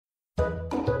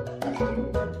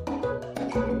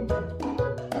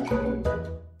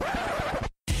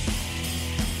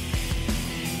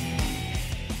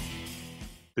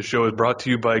The show is brought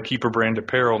to you by Keeper Brand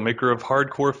Apparel, maker of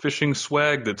hardcore fishing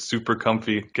swag that's super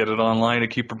comfy. Get it online at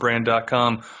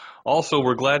keeperbrand.com. Also,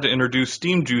 we're glad to introduce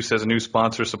Steam Juice as a new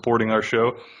sponsor supporting our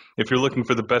show. If you're looking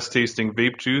for the best tasting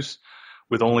vape juice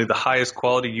with only the highest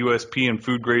quality USP and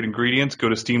food grade ingredients, go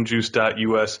to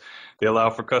steamjuice.us. They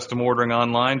allow for custom ordering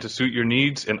online to suit your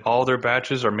needs, and all their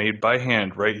batches are made by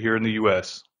hand right here in the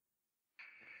US.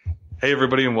 Hey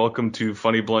everybody, and welcome to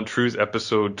Funny Blunt Truths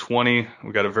episode 20.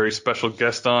 We got a very special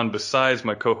guest on besides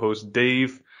my co-host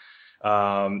Dave.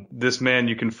 This man,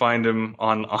 you can find him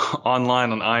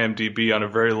online on IMDB on a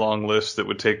very long list that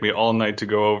would take me all night to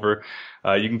go over.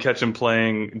 You can catch him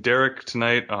playing Derek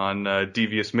tonight on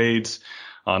Devious Maids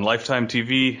on Lifetime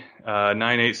TV,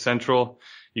 9/8 Central.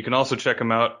 You can also check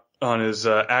him out on his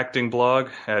acting blog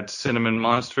at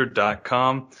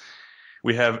cinnamonmonster.com.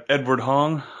 We have Edward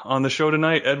Hong on the show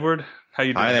tonight. Edward, how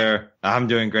you doing? Hi there. I'm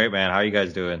doing great, man. How are you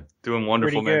guys doing? Doing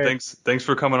wonderful, man. Thanks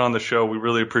for coming on the show. We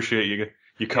really appreciate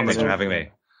you coming. Thanks for having me.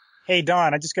 Hey,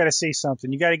 Don, I just got to say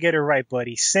something. You got to get it right,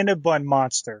 buddy. Cinnabon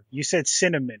Monster. You said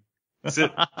cinnamon. Should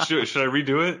I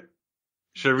redo it?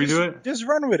 Just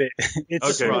run with it.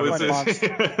 It's okay, a Cinnabon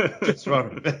Monster. Just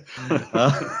run with it.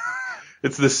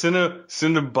 It's the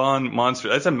Cinnabon Monster.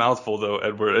 That's a mouthful, though,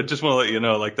 Edward. I just want to let you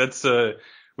know, like that's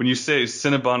when you say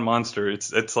Cinnabon Monster,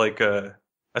 it's like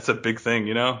that's a big thing,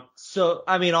 you know? So,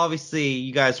 I mean, obviously,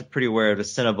 you guys are pretty aware of the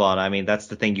Cinnabon. I mean, that's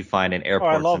the thing you find in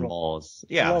airports and malls.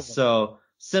 Yeah, so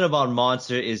Cinnabon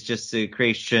Monster is just a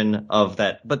creation of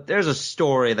that. But there's a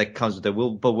story that comes with it.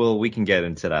 We can get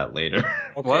into that later. Okay.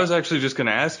 Well, I was actually just going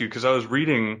to ask you because I was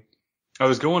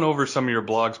going over some of your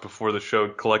blogs before the show,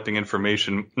 collecting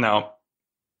information. Now,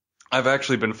 I've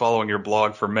actually been following your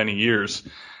blog for many years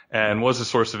and was a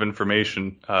source of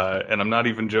information, and I'm not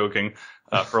even joking,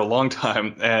 for a long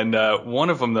time. And one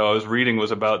of them, though, I was reading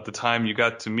was about the time you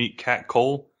got to meet Kat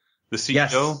Cole, the CEO,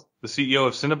 yes. The CEO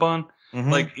of Cinnabon.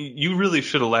 Mm-hmm. Like, you really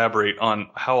should elaborate on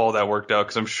how all that worked out,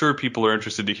 because I'm sure people are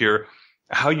interested to hear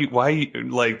why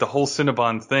the whole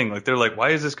Cinnabon thing. Like, they're like, why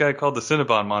is this guy called the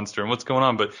Cinnabon Monster, and what's going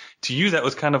on? But to you, that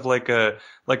was kind of like a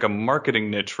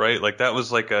marketing niche, right? Like, that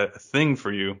was like a thing for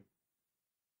you.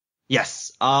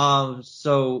 Yes.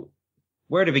 So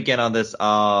where to begin on this?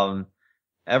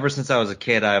 Ever since I was a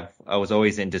kid, I was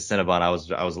always into Cinnabon. I was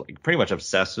like pretty much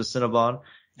obsessed with Cinnabon.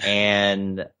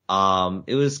 And,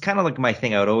 it was kind of like my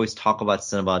thing. I would always talk about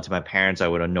Cinnabon to my parents. I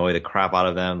would annoy the crap out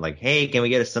of them. Like, hey, can we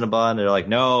get a Cinnabon? And they're like,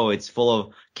 no, it's full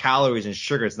of calories and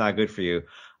sugar. It's not good for you.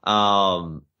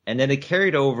 And then it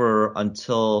carried over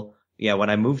until, when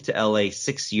I moved to LA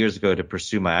 6 years ago to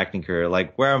pursue my acting career.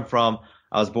 Like, where I'm from,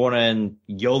 I was born in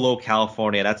Yolo,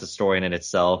 California. That's a story in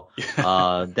itself.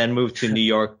 Then moved to New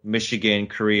York, Michigan,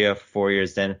 Korea for 4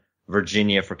 years, then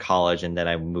Virginia for college. And then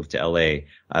I moved to LA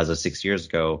as of 6 years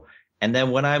ago. And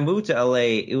then when I moved to LA,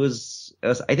 I think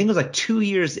it was like 2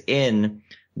 years in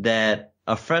that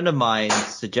a friend of mine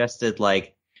suggested,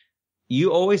 like,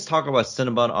 you always talk about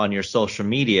Cinnabon on your social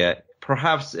media.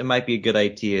 Perhaps it might be a good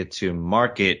idea to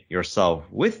market yourself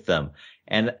with them.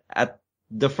 And at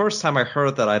the first time I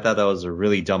heard that, I thought that was a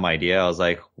really dumb idea. I was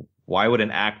like, why would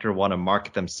an actor want to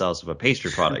market themselves with a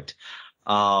pastry product?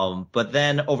 But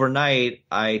then overnight,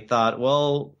 I thought,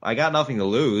 well, I got nothing to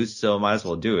lose, so might as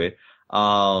well do it.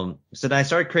 So then I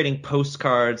started creating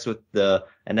postcards and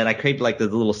then I created like the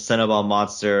little Cinnabon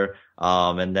Monster.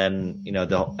 And then,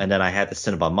 and then I had the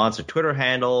Cinnabon Monster Twitter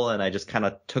handle, and I just kind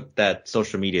of took that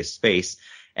social media space,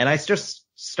 and I just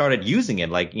started using it.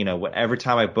 Like, every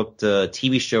time I booked a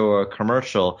TV show or a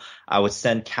commercial, I would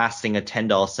send casting a $10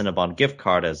 Cinnabon gift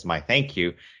card as my thank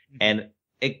you. And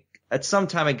at some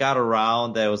time it got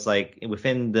around that it was like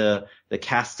within the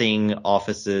casting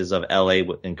offices of LA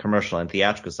in commercial and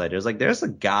theatrical side, there's a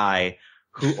guy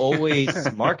who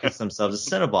always markets themselves as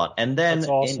Cinnabon. And then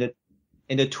awesome.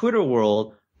 in the Twitter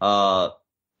world,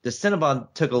 the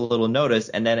Cinnabon took a little notice,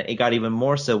 and then it got even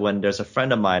more so when there's a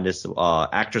friend of mine, this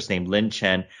actress named Lynn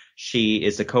Chen. She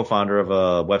is the co-founder of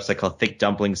a website called Thick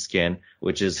Dumpling Skin,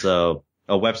 which is a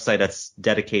website that's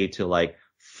dedicated to like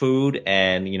food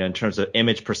and, in terms of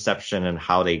image perception and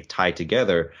how they tie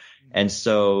together. And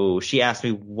so she asked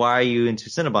me, why are you into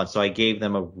Cinnabon? So I gave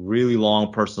them a really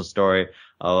long personal story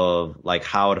of like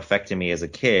how it affected me as a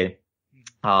kid.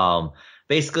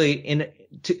 Basically,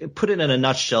 to put it in a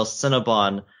nutshell,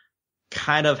 Cinnabon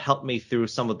kind of helped me through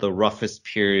some of the roughest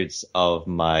periods of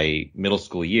my middle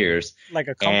school years. Like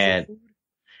a comfort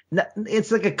food?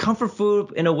 It's like a comfort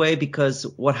food in a way, because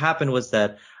what happened was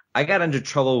that I got into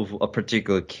trouble with a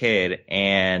particular kid,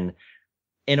 and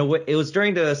in a way, it was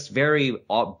during this very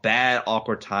bad,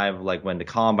 awkward time, like when the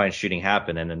Columbine shooting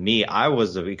happened. And me, I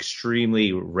was an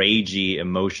extremely ragey,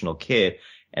 emotional kid.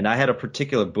 And I had a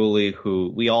particular bully who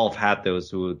we all have had those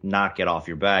who would not get off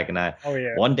your back. And Oh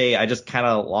yeah. one day I just kind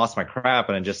of lost my crap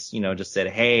and I just, just said,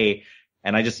 hey,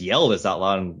 and I just yelled this out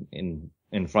loud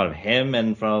in front of him and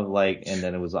in front of and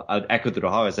then it was, I echoed through the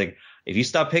hall. I was like, if you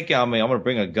stop picking on me, I'm going to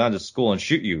bring a gun to school and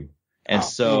shoot you. And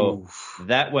so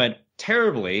that went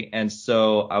terribly. And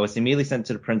so I was immediately sent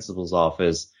to the principal's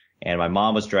office and my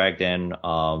mom was dragged in,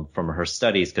 from her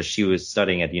studies because she was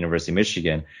studying at the University of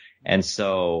Michigan. And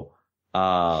so,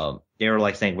 they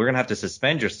were saying, we're going to have to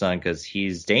suspend your son because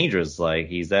he's dangerous.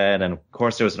 He's that. And of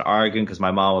course there was an argument because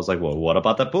my mom was like, well, what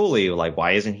about the bully?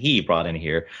 Why isn't he brought in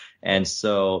here? And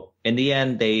so in the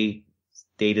end, they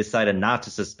decided not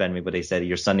to suspend me, but they said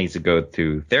your son needs to go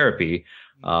through therapy,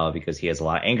 because he has a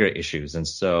lot of anger issues. And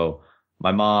so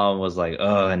my mom was like,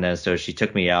 oh, and then so she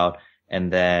took me out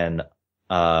and then,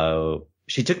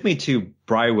 she took me to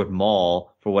Briarwood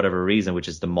Mall for whatever reason, which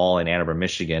is the mall in Ann Arbor,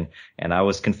 Michigan. And I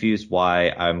was confused why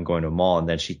I'm going to a mall. And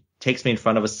then she takes me in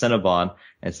front of a Cinnabon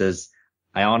and says,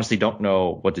 I honestly don't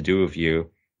know what to do with you,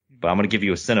 but I'm going to give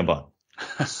you a Cinnabon.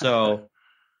 So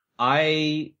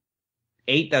I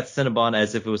ate that Cinnabon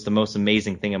as if it was the most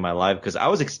amazing thing in my life because I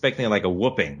was expecting a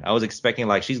whooping. I was expecting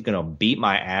she's going to beat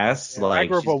my ass. Yeah, I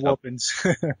grew up with whoopings.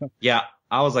 Yeah.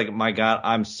 I was like, my God,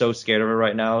 I'm so scared of it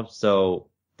right now. So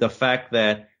the fact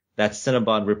that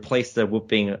Cinnabon replaced the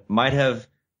whooping might have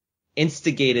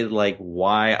instigated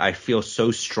why I feel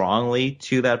so strongly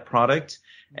to that product.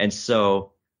 And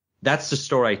so that's the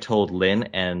story I told Lynn.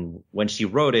 And when she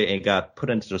wrote it, it got put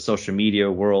into the social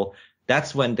media world.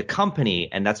 That's when the company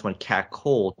and that's when Cat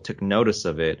Cole took notice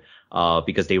of it,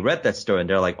 because they read that story and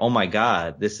they're like, oh my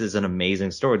God, this is an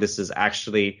amazing story. This is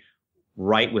actually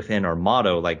right within our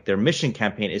motto. Their mission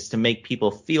campaign is to make people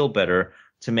feel better,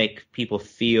 to make people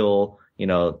feel,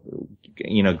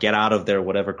 get out of their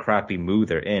whatever crappy mood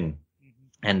they're in.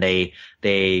 And they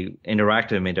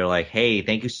interacted with me. They're like, hey,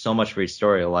 thank you so much for your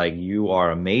story. You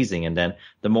are amazing. And then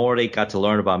the more they got to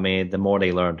learn about me, the more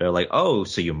they learned. They're like, oh,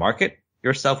 so you market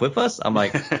yourself with us? I'm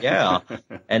like, yeah.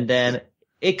 And then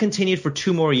it continued for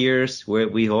 2 more years where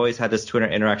we've always had this Twitter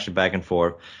interaction back and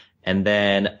forth. And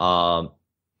then,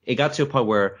 it got to a point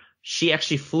where she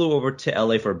actually flew over to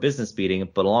LA for a business meeting,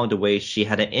 but along the way she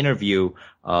had an interview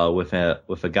with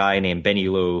a guy named Benny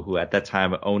Liu, who at that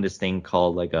time owned this thing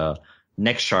called a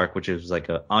Next Shark, which is an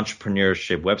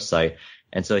entrepreneurship website.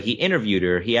 And so he interviewed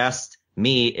her. He asked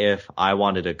me if I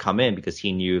wanted to come in because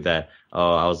he knew that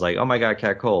I was like, oh my God,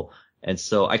 Cat Cole. And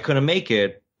so I couldn't make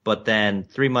it. But then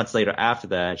 3 months later after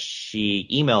that, she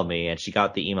emailed me and she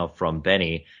got the email from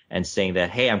Benny and saying that,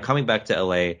 hey, I'm coming back to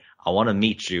LA. I want to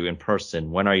meet you in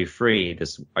person. When are you free?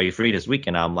 Are you free this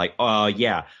weekend? I'm like, oh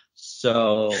yeah.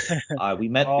 So, we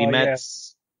met,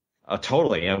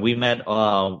 totally. And we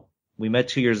met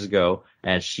 2 years ago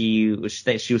and she was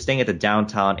staying at the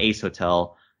downtown Ace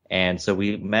Hotel. And so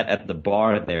we met at the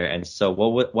bar there. And so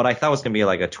what I thought was going to be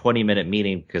a 20-minute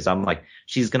meeting because I'm like,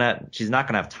 she's not going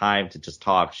to have time to just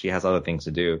talk. She has other things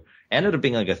to do. Ended up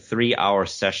being a 3-hour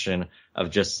session of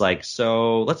just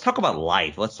so let's talk about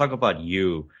life. Let's talk about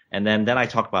you. And then I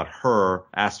talked about her,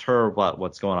 asked her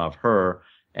what's going on with her.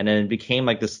 And then it became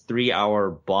this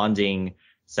 3-hour bonding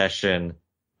session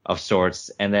of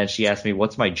sorts. And then she asked me,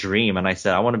 what's my dream? And I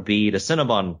said, I want to be the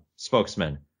Cinnabon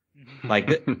spokesman.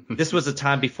 This was a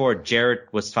time before Jared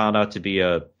was found out to be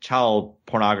a child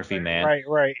pornography man.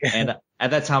 Right. And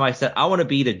at that time I said, I want to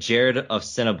be the Jared of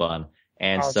Cinnabon.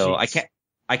 And geez.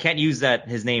 I can't use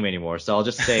his name anymore. So I'll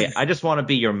just say, I just want to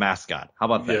be your mascot. How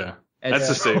about that? Yeah. That's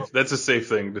a safe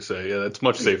thing to say. Yeah, that's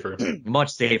much safer.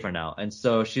 Much safer now. And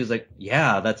so she was like,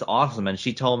 yeah, that's awesome. And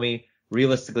she told me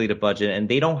realistically the budget, and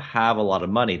they don't have a lot of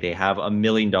money. They have $1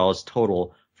 million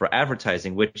total for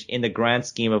advertising, which in the grand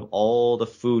scheme of all the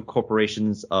food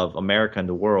corporations of America and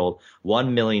the world,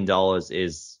 $1 million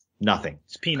is nothing.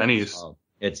 It's peanuts. Pennies.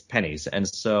 It's pennies. And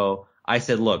so I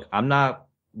said, look, I'm not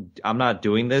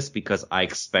doing this because I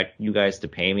expect you guys to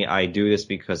pay me. I do this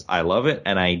because I love it,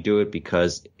 and I do it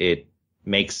because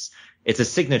it's a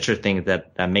signature thing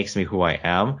that makes me who I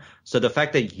am. So the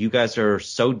fact that you guys are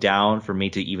so down for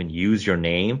me to even use your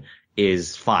name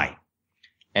is fine.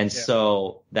 And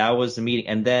so that was the meeting.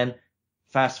 And then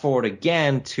fast forward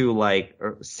again to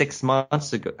 6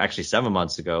 months ago, actually 7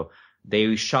 months ago, they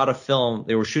were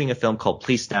shooting a film called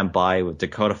Please Stand By with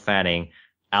Dakota Fanning,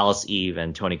 Alice Eve,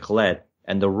 and Toni Collette.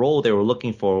 And the role they were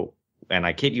looking for, and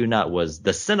I kid you not, was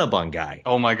the Cinnabon guy.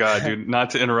 Oh my God, dude, not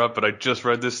to interrupt, but I just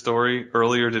read this story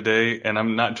earlier today, and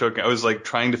I'm not joking. I was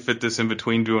trying to fit this in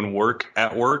between doing work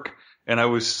at work, and I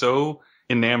was so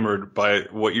enamored by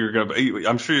what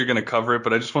I'm sure you're going to cover it,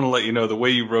 but I just want to let you know the way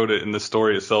you wrote it and the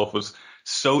story itself was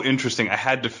so interesting. I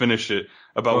had to finish it.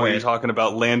 about Go what you're ahead. talking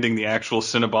about, landing the actual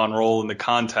Cinnabon role and the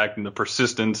contact and the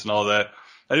persistence and all that.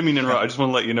 I didn't mean to interrupt. I just want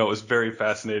to let you know it was very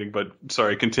fascinating, but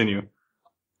sorry, continue.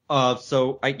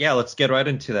 Let's get right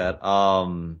into that.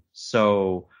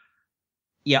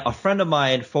 A friend of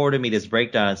mine forwarded me this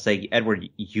breakdown and saying, Edward,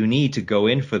 you need to go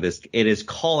in for this. It is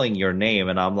calling your name.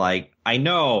 And I'm like, I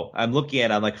know. I'm looking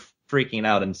at it. I'm like freaking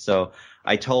out. And so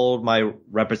I told my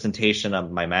representation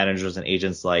of my managers and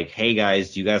agents, like, hey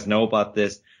guys, do you guys know about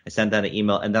this? I sent out an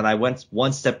email, and then I went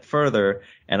one step further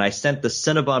and I sent the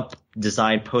Cinnabon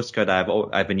design postcard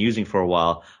I've been using for a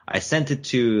while. I sent it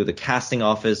to the casting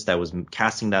office that was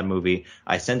casting that movie.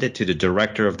 I sent it to the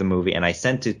director of the movie, and I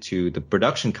sent it to the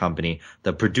production company,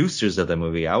 the producers of the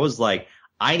movie. I was like,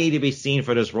 I need to be seen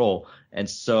for this role. And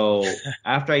so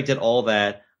after I did all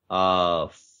that, 4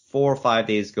 or 5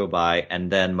 days go by,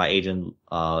 and then my agent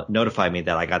notified me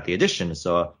that I got the audition.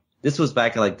 So this was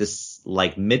back in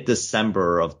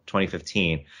mid-December of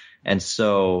 2015. And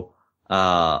so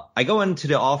I go into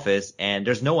the office and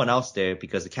there's no one else there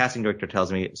because the casting director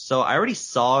tells me, so I already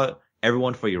saw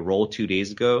everyone for your role 2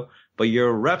 days ago, but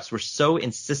your reps were so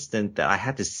insistent that I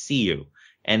had to see you.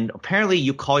 And apparently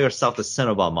you call yourself the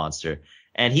Cinnabon monster.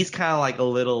 And he's kind of like a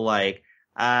little like,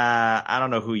 I don't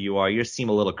know who you are. You seem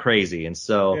a little crazy. And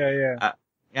so, and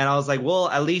I was like, well,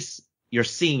 at least you're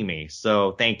seeing me.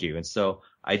 So thank you. And so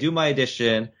I do my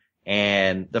audition,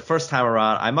 and the first time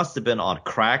around, I must have been on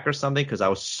crack or something because I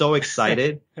was so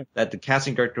excited that the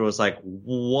casting director was like,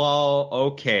 whoa,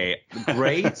 okay,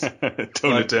 great.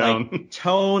 Tone it down. Like,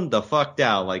 tone the fuck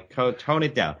down. Like, tone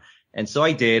it down. And so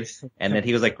I did. And then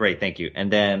he was like, great, thank you.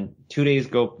 And then 2 days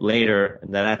go later,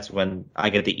 and then that's when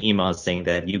I get the email saying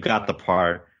that you got the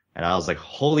part. And I was like,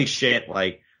 holy shit.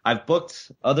 Like, I've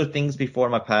booked other things before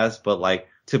in my past, but like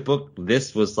to book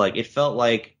this was like, it felt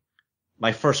like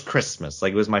my first Christmas.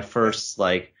 Like, it was my first,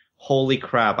 like, holy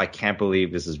crap, I can't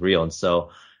believe this is real. And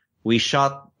so we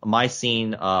shot my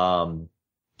scene 2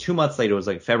 months later. It was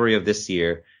like February of this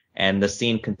year, and the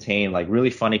scene contained like really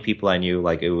funny people I knew.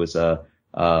 Like, it was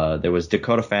there was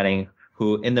Dakota Fanning,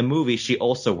 who in the movie she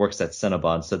also works at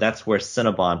Cinnabon, so that's where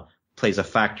Cinnabon plays a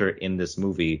factor in this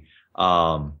movie.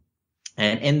 I'm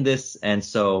having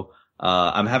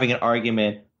an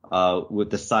argument with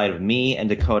the side of me and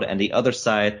Dakota, and the other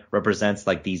side represents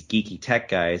like these geeky tech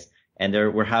guys, and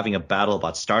we're having a battle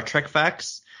about Star Trek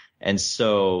facts. And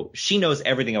so she knows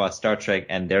everything about Star Trek,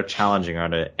 and they're challenging her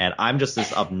on it, and I'm just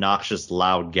this obnoxious,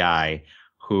 loud guy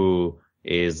who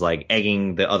is like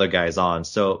egging the other guys on.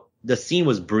 So the scene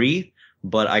was brief,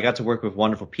 but I got to work with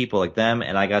wonderful people like them,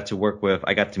 and I got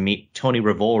to meet Tony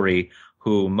Revolori,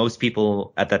 who most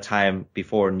people at that time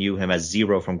before knew him as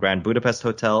Zero from Grand Budapest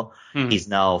Hotel. He's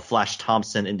now Flash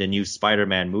Thompson in the new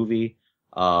Spider-Man movie.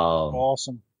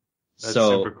 Awesome. That's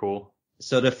super cool.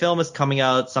 So the film is coming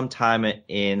out sometime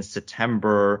in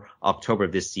September, October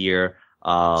of this year.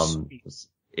 I'm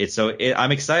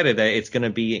excited that it's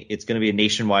gonna be a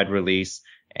nationwide release,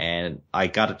 and I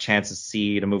got a chance to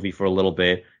see the movie for a little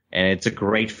bit, and it's a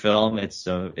great film. It's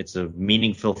a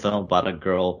meaningful film about a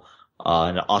girl,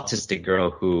 an autistic girl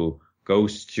who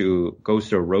goes to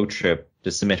a road trip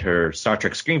to submit her Star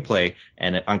Trek screenplay,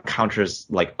 and it encounters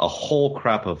like a whole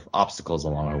crap of obstacles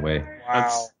along her way.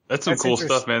 Wow. That's some cool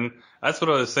stuff, man. That's what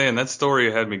I was saying. That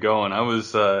story had me going. I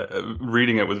was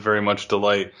reading it with very much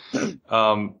delight.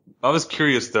 I was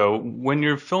curious though, when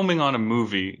you're filming on a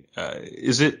movie,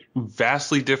 is it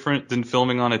vastly different than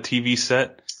filming on a TV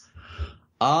set?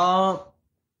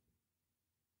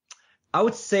 I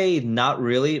would say not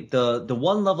really. The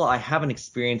one level I haven't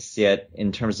experienced yet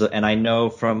in terms of, and I know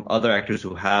from other actors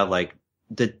who have, like,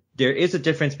 there is a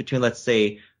difference between, let's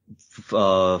say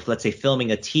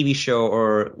filming a TV show,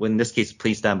 or in this case,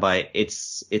 Please Stand By.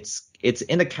 It's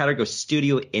in a category of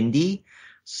studio indie.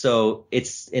 So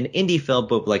it's an indie film,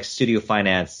 but like studio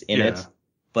finance in it.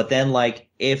 But then, like,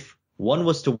 if one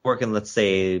was to work in, let's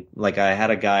say, like, I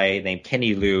had a guy named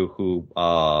Kenny Liu who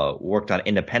worked on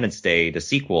Independence Day, the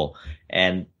sequel,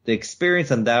 and the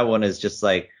experience on that one is just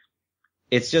like,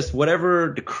 it's just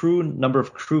whatever the number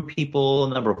of crew people,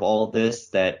 number of all this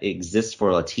that exists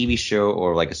for a TV show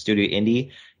or like a studio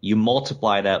indie, you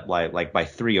multiply that by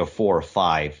 3 or 4 or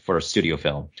 5 for a studio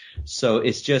film. So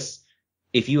it's just,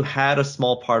 if you had a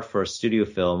small part for a studio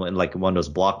film and like one of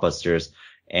those blockbusters,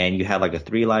 and you had like a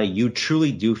 3-line, you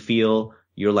truly do feel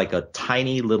you're like a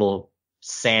tiny little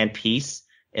sand piece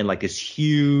in like this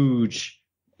huge,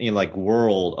 like,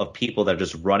 world of people that are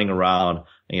just running around,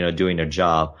 doing their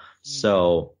job.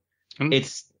 So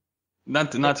it's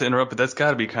not to interrupt, but that's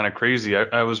got to be kind of crazy.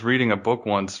 I was reading a book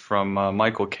once from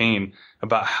Michael Caine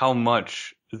about how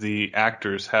much the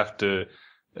actors have to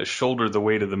shoulder the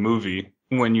weight of the movie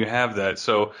when you have that.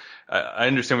 So I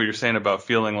understand what you're saying about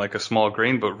feeling like a small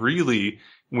grain, but really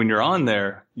when you're on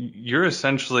there, you're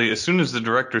essentially, as soon as the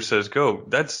director says go,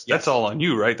 that's all on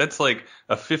you, right? That's like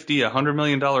a $100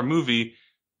 million movie,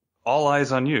 all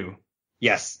eyes on you.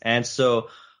 Yes. And so,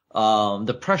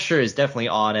 the pressure is definitely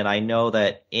on. And I know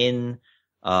that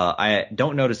I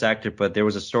don't know this actor, but there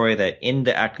was a story that in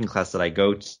the acting class that I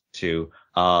go to,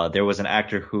 there was an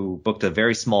actor who booked a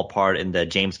very small part in the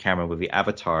James Cameron movie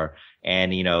Avatar.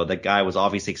 And, the guy was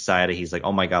obviously excited. He's like,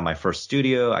 oh my God, my first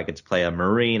studio. I get to play a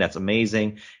Marine. That's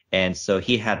amazing. And so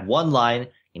he had one line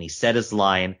and he said his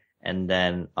line and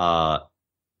then,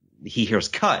 he hears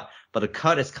cut, but the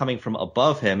cut is coming from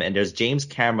above him. And there's James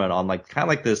Cameron on kind of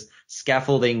like this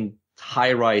scaffolding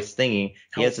high rise thingy.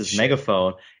 He has his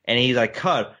megaphone and he's like,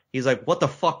 cut. He's like, what the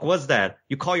fuck was that?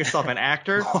 You call yourself an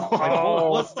actor?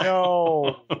 Oh,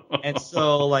 no. And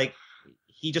so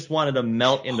he just wanted to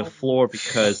melt in the floor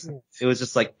because it was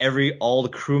just like all the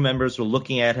crew members were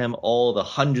looking at him. All the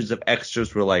hundreds of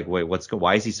extras were like, wait,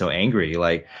 why is he so angry?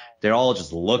 Like, they're all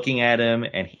just looking at him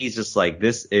and he's just like,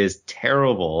 this is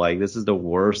terrible. Like, this is the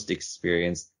worst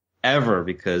experience ever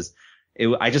because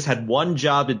I just had one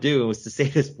job to do. It was to say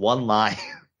this one line.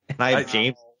 And I had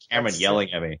James Cameron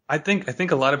yelling at me. I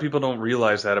think a lot of people don't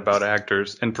realize that about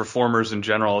actors and performers in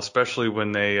general, especially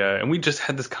when they and we just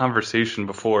had this conversation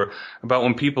before about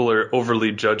when people are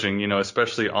overly judging,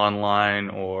 especially online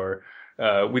or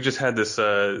we just had this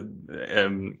Hilton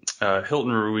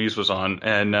Ruiz was on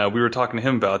and we were talking to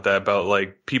him about that, about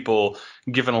like people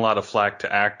giving a lot of flack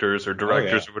to actors or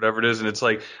directors or whatever it is, and it's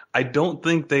like I don't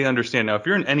think they understand. Now if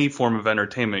you're in any form of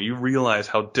entertainment, you realize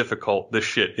how difficult this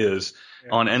shit is.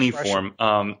 On any form.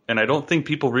 And I don't think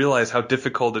people realize how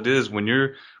difficult it is when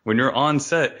you're on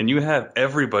set and you have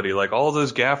everybody, like all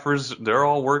those gaffers, they're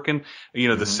all working.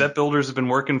 The set builders have been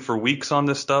working for weeks on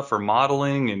this stuff or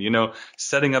modeling and,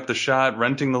 setting up the shot,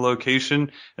 renting the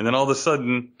location. And then all of a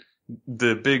sudden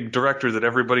the big director that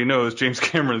everybody knows, James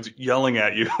Cameron's yelling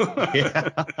at you.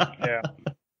 Yeah.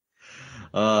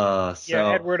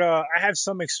 Yeah, Edward, I have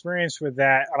some experience with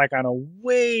that, like on a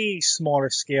way smaller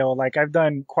scale. Like I've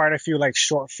done quite a few like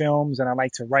short films and I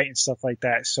like to write and stuff like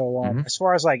that. So, as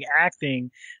far as like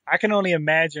acting, I can only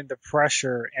imagine the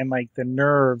pressure and like the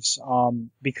nerves,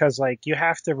 because like you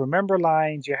have to remember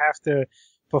lines, you have to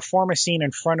perform a scene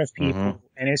in front of people.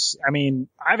 And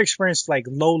I've experienced like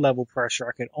low level pressure.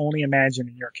 I could only imagine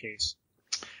in your case.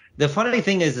 The funny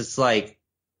thing is, it's like,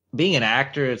 being an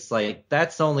actor, it's like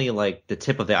that's only like the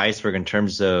tip of the iceberg in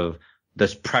terms of the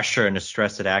pressure and the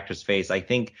stress that actors face. I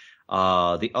think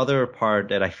the other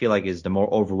part that I feel like is the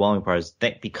more overwhelming part is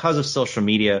that because of social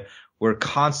media, we're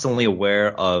constantly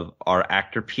aware of our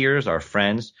actor peers, our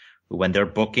friends, when they're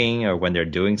booking or when they're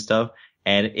doing stuff,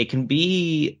 and it can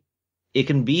be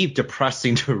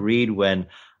depressing to read when,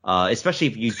 especially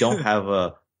if you don't have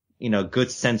a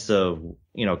good sense of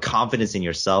confidence in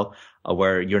yourself.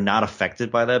 Where you're not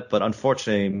affected by that, but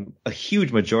unfortunately, a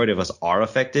huge majority of us are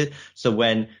affected. So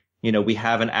when, we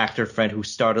have an actor friend who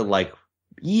started like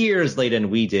years later than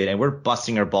we did, and we're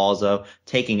busting our balls up,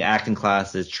 taking acting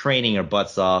classes, training our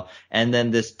butts off, and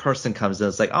then this person comes in,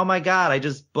 it's like, oh my God, I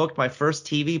just booked my first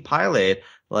TV pilot,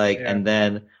 and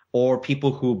then, or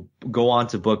people who go on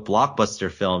to book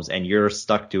blockbuster films, and you're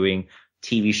stuck doing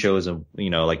TV shows of,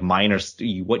 like minor,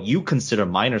 what you consider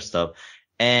minor stuff,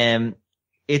 and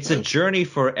it's a journey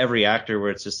for every actor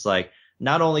where it's just like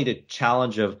not only the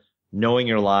challenge of knowing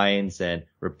your lines and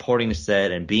reporting to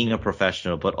set and being a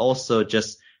professional, but also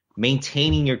just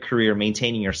maintaining your career,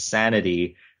 maintaining your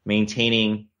sanity,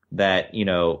 maintaining that,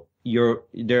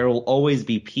 there will always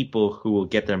be people who will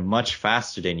get there much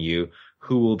faster than you,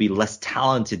 who will be less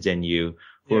talented than you,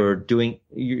 who are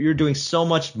you're doing so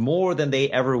much more than they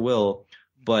ever will,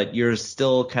 but you're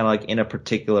still kind of like in a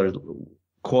particular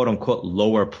quote unquote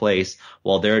lower place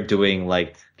while they're doing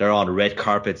they're on red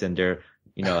carpets and they're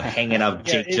hanging out with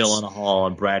Jake Gyllenhaal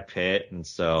and Brad Pitt, and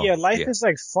so life is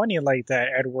like funny like that,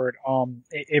 Edward.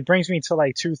 It brings me to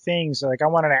like two things. Like I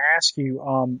wanted to ask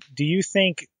you, do you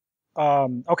think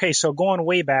okay, so going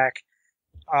way back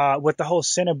with the whole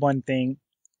Cinnabon thing,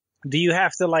 do you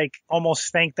have to like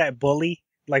almost thank that bully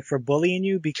like for bullying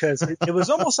you, because it was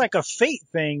almost like a fate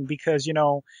thing, because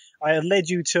it led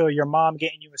you to your mom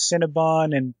getting you a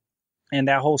Cinnabon and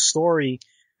that whole story.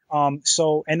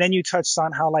 So, and then you touched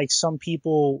on how like some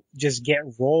people just get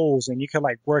roles and you can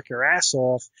like work your ass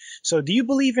off. So do you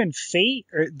believe in fate,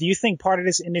 or do you think part of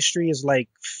this industry is like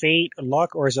fate,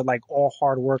 luck, or is it like all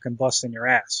hard work and busting your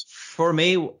ass? For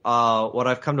me, what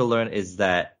I've come to learn is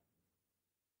that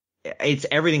it's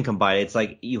everything combined. It's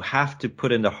like you have to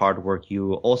put in the hard work.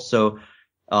 You also,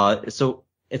 so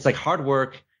it's like hard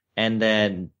work and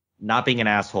then not being an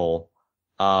asshole,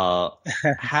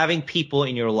 having people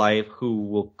in your life who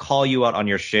will call you out on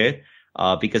your shit.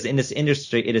 Because in this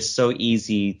industry, it is so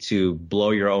easy to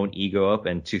blow your own ego up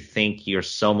and to think you're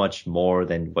so much more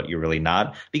than what you're really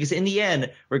not. Because in the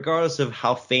end, regardless of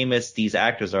how famous these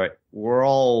actors are, we're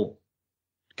all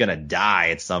gonna die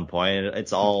at some point.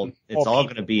 It's all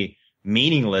gonna be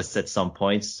meaningless at some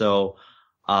point. So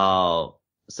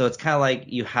it's kind of like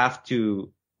you have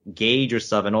to gauge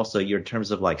yourself, and also your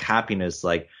terms of like happiness,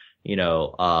 like,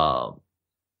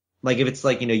 like if it's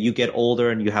like, you get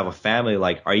older and you have a family,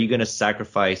 like, are you going to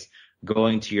sacrifice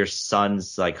going to your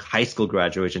son's like high school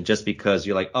graduation just because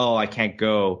you're like, oh, I can't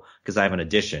go because I have an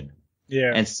audition?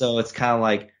 Yeah. And so it's kind of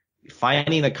like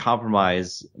finding a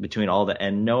compromise between all that,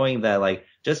 and knowing that like,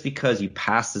 just because you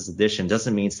pass this audition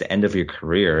doesn't mean it's the end of your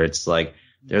career. It's like,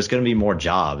 there's going to be more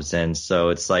jobs. And so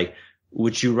it's like,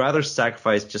 would you rather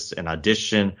sacrifice just an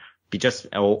audition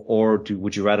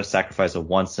would you rather sacrifice a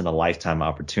once in a lifetime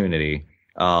opportunity?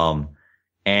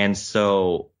 And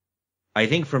so I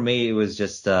think for me, it was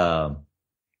just, I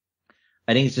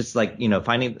think it's just like, doing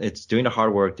the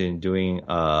hard work and doing,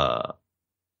 oh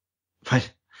my,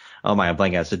 I'm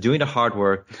blanking out. So doing the hard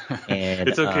work, and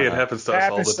it's okay. It happens to us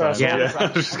all the time. Yeah. I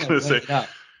was just going to say.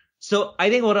 So I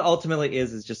think what it ultimately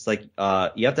is just like,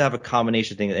 you have to have a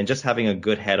combination thing, and just having a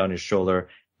good head on your shoulder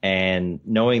and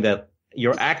knowing that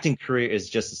your acting career is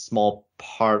just a small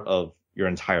part of your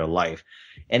entire life.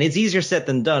 And it's easier said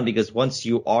than done, because once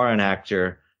you are an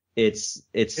actor, it's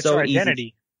so your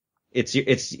identity. Easy.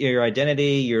 It's your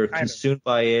identity. You're consumed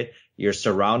by it. You're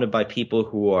surrounded by people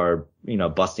who are,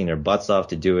 busting their butts off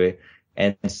to do it.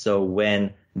 And so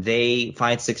when they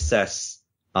find success,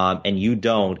 and you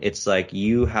don't, it's like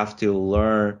you have to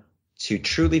learn to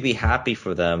truly be happy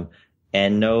for them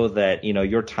and know that,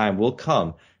 your time will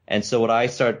come. And so what I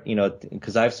start,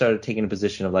 because I've started taking a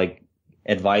position of like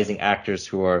advising actors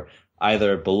who are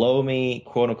either below me,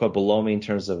 quote unquote, below me in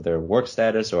terms of their work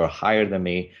status, or higher than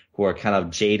me, who are kind of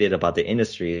jaded about the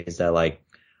industry, is that like,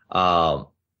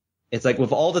 it's like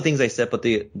with all the things I said, but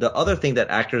the other thing that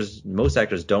most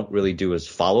actors don't really do is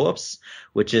follow-ups,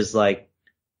 which is like,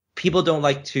 people don't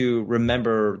like to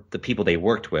remember the people they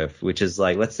worked with, which is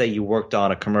like, let's say you worked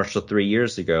on a commercial 3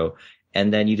 years ago,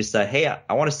 and then you decide, hey,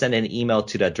 I want to send an email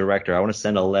to that director. I want to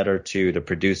send a letter to the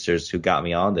producers who got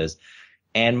me on this.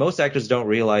 And most actors don't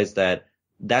realize that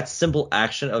simple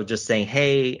action of just saying,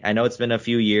 hey, I know it's been a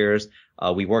few years.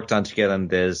 We worked on together on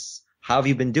this. How have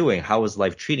you been doing? How is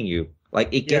life treating you?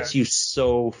 Like, it gets you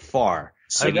so far.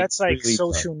 So that's like really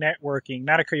social networking.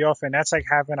 Not to cut you off, and that's like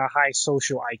having a high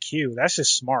social IQ. That's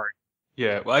just smart.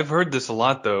 Yeah, well, I've heard this a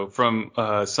lot though from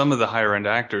some of the higher end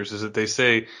actors, is that they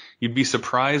say you'd be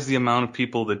surprised the amount of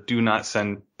people that do not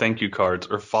send thank you cards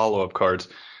or follow up cards.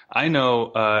 I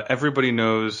know everybody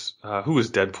knows who was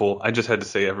Deadpool. I just had to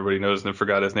say everybody knows and I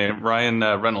forgot his name. Ryan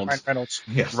Reynolds. Ryan Reynolds.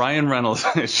 Yes. Ryan Reynolds.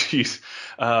 Jeez.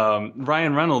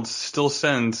 Ryan Reynolds still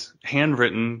sends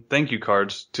handwritten thank you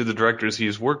cards to the directors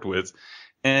he's worked with.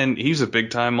 And he's a big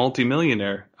time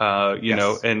multimillionaire,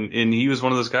 know, and he was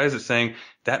one of those guys that's saying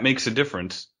that makes a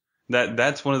difference.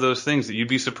 That's one of those things that you'd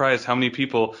be surprised how many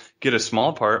people get a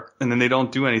small part and then they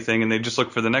don't do anything and they just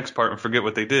look for the next part and forget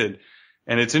what they did.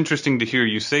 And it's interesting to hear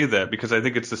you say that, because I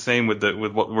think it's the same with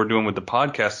what we're doing with the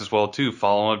podcast as well too.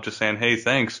 Following up, just saying, hey,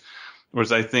 thanks.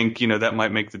 Whereas I think, that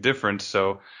might make the difference.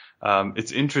 So,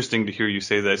 it's interesting to hear you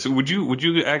say that. So would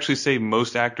you actually say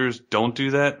most actors don't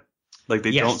do that? Like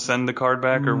they don't send the card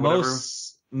back or whatever?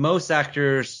 Most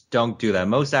actors don't do that.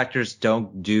 Most actors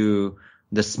don't do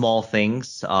the small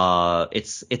things.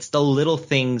 It's the little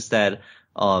things that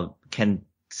can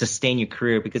sustain your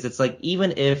career, because it's like,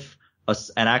 even if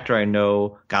an actor I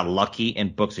know got lucky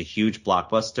and books a huge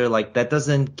blockbuster, like that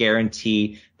doesn't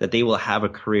guarantee that they will have a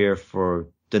career for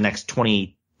the next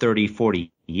 20, 30,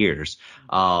 40 years.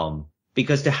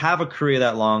 Because to have a career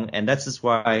that long, and that's just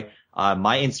why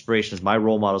my inspirations, my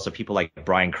role models are people like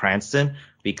Bryan Cranston,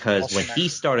 because when he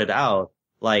started out,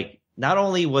 like, not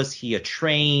only was he a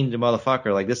trained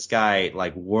motherfucker, like this guy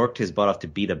like worked his butt off to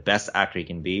be the best actor he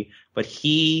can be, but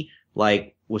he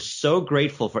like was so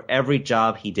grateful for every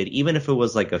job he did, even if it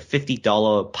was like a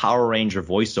 $50 Power Ranger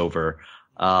voiceover,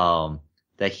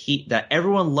 that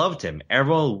everyone loved him.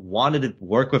 Everyone wanted to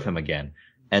work with him again.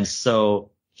 And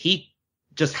so he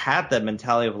just had that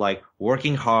mentality of like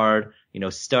working hard,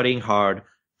 studying hard,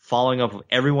 following up with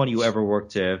everyone you ever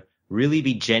worked with, really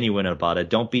be genuine about it.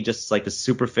 Don't be just like the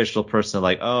superficial person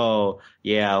like, oh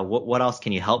yeah, what else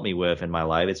can you help me with in my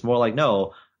life? It's more like,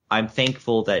 no, I'm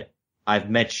thankful that I've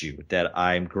met you, that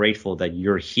I'm grateful that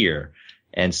you're here.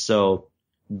 And so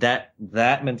that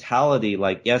mentality,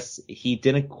 like, yes, he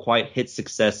didn't quite hit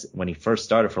success when he first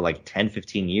started for like 10,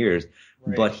 15 years,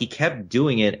 Right. but he kept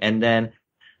doing it. And then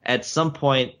at some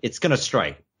point it's going to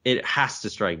strike. It has to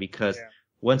strike because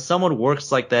when someone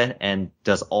works like that and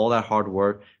does all that hard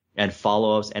work and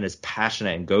follow-ups and is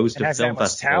passionate and goes to film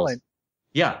festivals. Talent.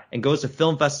 Yeah, and goes to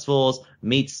film festivals,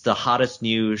 meets the hottest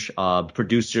new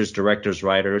producers, directors,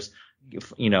 writers,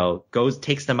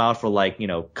 takes them out for like,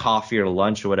 coffee or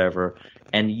lunch or whatever.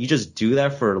 And you just do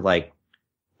that for like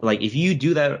if you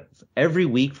do that every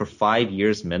week for 5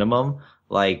 years minimum,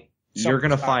 like you're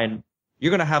going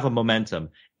to have a momentum.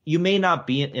 You may not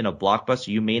be in a blockbuster.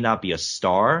 You may not be a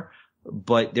star,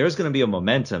 but there's going to be a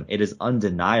momentum. It is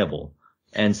undeniable.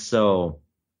 And so,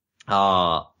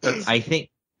 I think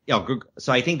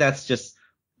that's just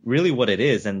really what it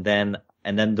is. And then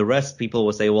the rest people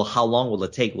will say, well, how long will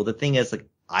it take? Well, the thing is, like,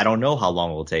 I don't know how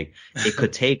long it will take. It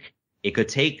could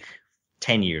take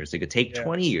 10 years. It could take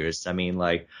 20 years. I mean,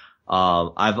 like,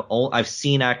 I've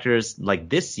seen actors like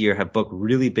this year have booked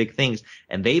really big things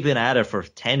and they've been at it for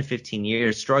 10, 15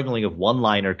 years, struggling with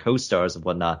one-liner co-stars and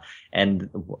whatnot. And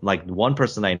like one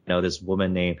person I know, this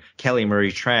woman named Kelly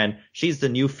Marie Tran, she's the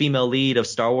new female lead of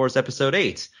Star Wars Episode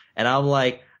 8. And I'm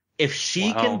like, if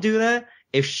she can do that,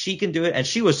 if she can do it, and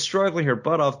she was struggling her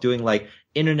butt off doing like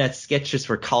internet sketches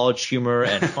for College Humor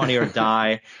and Funny or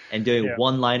Die and doing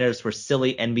one-liners for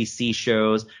silly NBC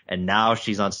shows, and now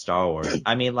she's on Star Wars.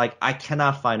 I mean, like, I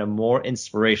cannot find a more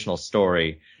inspirational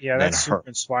story than that's her. super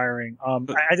inspiring.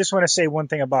 I just want to say one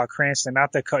thing about Cranston,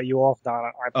 not to cut you off, Don.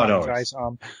 I apologize.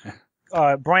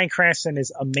 Bryan Cranston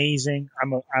is amazing.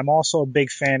 I'm also a big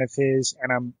fan of his,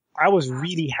 and I was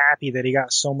really happy that he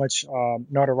got so much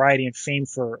notoriety and fame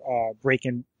for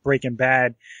Breaking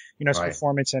Bad, his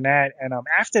performance in that. And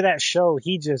after that show,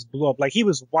 he just blew up. Like, he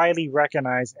was widely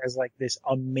recognized as like this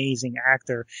amazing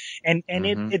actor. And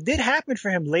it did happen for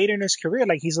him later in his career.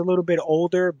 Like, he's a little bit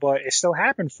older, but it still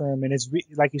happened for him. And it's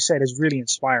like you said, it's really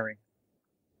inspiring.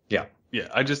 Yeah. Yeah,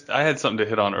 I had something to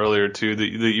hit on earlier too, that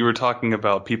you were talking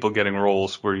about people getting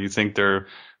roles where you think they're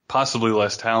possibly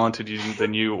less talented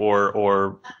than you,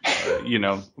 or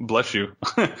bless you,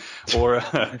 or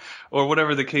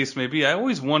whatever the case may be. I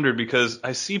always wondered, because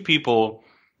I see people,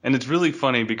 and it's really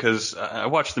funny because I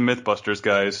watch the Mythbusters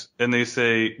guys, and they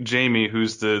say Jamie,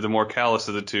 who's the more callous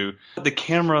of the two, the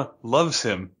camera loves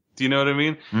him. Do you know what I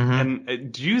mean? Mm-hmm.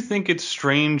 And do you think it's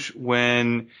strange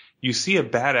when you see a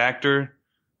bad actor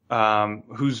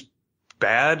who's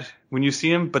bad when you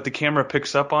see him, but the camera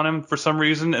picks up on him for some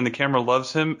reason and the camera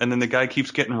loves him, and then the guy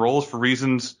keeps getting roles for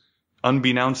reasons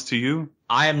unbeknownst to you?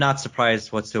 I am not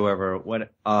surprised whatsoever when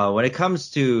it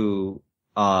comes to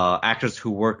actors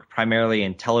who work primarily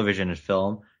in television and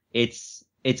film. It's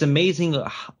amazing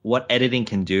what editing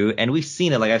can do, and we've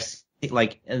seen it.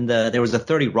 There was a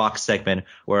 30 Rock segment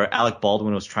where Alec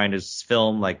Baldwin was trying to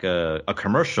film like a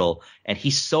commercial, and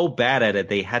he's so bad at it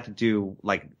they had to do,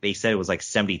 like, they said it was like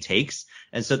 70 takes.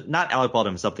 And so not Alec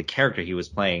Baldwin himself, the character he was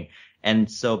playing. And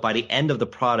so by the end of the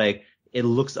product, it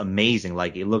looks amazing.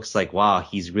 Like, it looks like, wow,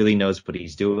 he really knows what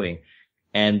he's doing.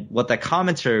 And what that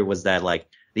commentary was that, like,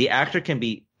 the actor can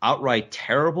be outright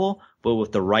terrible, but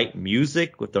with the right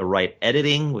music, with the right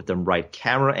editing, with the right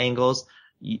camera angles,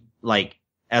 like,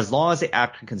 as long as the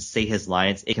actor can say his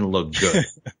lines, it can look good.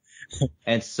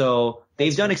 And so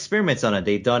they've done experiments on it.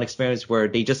 They've done experiments where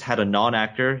they just had a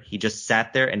non-actor. He just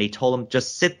sat there and they told him,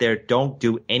 just sit there, don't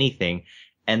do anything.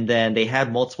 And then they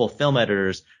had multiple film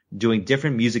editors doing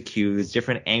different music cues,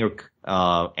 different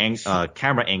camera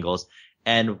angles.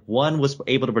 And one was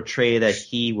able to portray that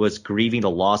he was grieving the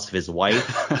loss of his wife.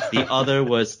 The other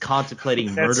was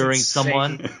contemplating murdering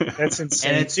someone. That's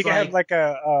insane. And you can have like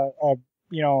a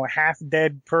half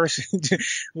dead person,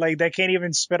 like, that can't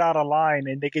even spit out a line,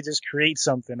 and they could just create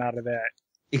something out of that.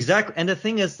 Exactly. And the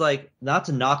thing is, like, not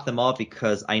to knock them off,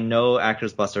 because I know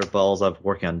actors bust their balls of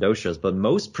working on those shows, but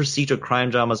most procedural crime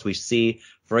dramas we see,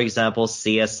 for example,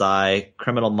 CSI,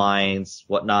 Criminal Minds,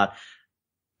 whatnot,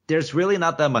 there's really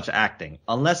not that much acting,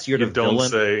 unless you're the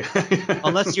villain.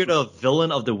 Unless you're the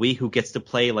villain of the week who gets to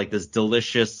play like this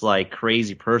delicious, like,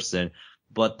 crazy person.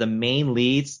 But the main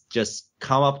leads just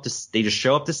they just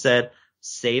show up to set,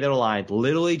 say their lines,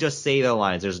 literally just say their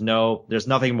lines. There's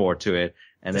nothing more to it.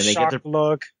 And then they get their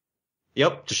look.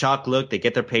 Yep, the shock look, they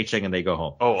get their paycheck and they go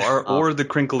home. Oh, or the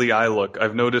crinkly eye look.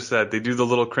 I've noticed that they do the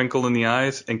little crinkle in the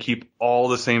eyes and keep all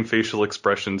the same facial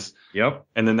expressions. Yep.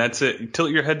 And then that's it. You tilt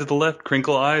your head to the left,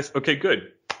 crinkle eyes. Okay,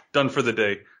 good. Done for the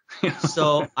day.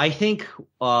 So I think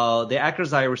the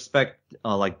actors I respect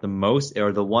like the most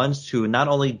are the ones who not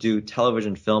only do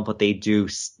television, film, but they do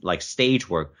like stage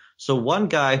work. So one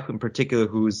guy in particular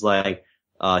who's like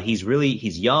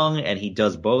he's young and he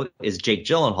does both, is Jake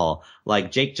Gyllenhaal.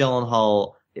 Like Jake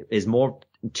Gyllenhaal is more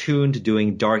tuned to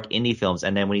doing dark indie films,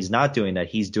 and then when he's not doing that,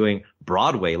 he's doing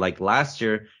Broadway. Like last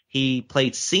year, he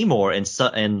played Seymour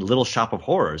in Little Shop of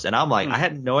Horrors, and I'm like, I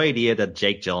had no idea that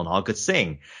Jake Gyllenhaal could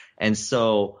sing, and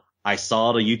so I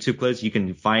saw the YouTube clips. You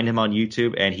can find him on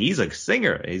YouTube, and he's a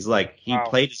singer. He's like, he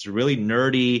played this really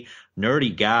nerdy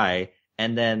guy,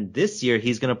 and then this year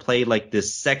he's gonna play like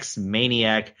this sex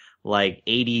maniac, like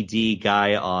ADD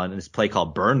guy on this play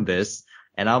called Burn This,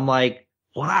 and I'm like,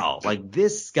 wow, like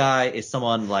this guy is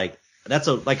someone like that's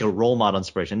like a role model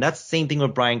inspiration. That's the same thing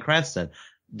with Bryan Cranston.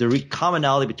 The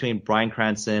commonality between Bryan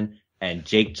Cranston and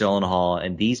Jake Gyllenhaal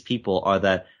and these people are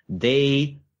that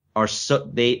their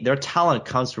talent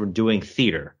comes from doing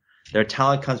theater. Their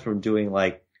talent comes from doing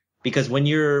because when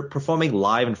you're performing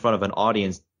live in front of an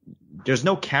audience, there's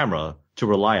no camera to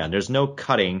rely on. There's no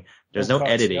cutting. There's no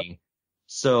editing. Yep.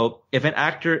 So if an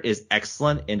actor is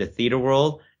excellent in the theater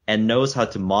world and knows how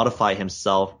to modify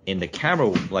himself in the camera,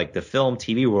 like the film,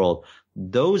 TV world,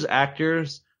 those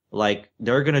actors, like,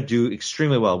 they're going to do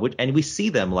extremely well. And we see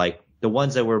them, like, the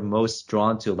ones that we're most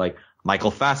drawn to, like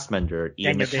Michael Fassbender,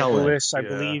 Ian McKellen, Daniel Day-Lewis, I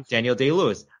believe. Daniel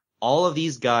Day-Lewis. All of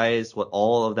these guys, what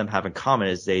all of them have in common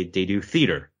is they do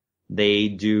theater. They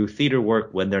do theater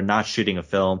work when they're not shooting a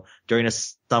film. During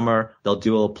the summer, they'll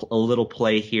do a little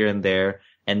play here and there,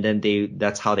 and then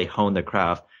that's how they hone their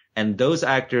craft. And those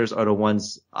actors are the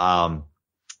ones, I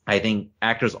think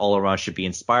actors all around should be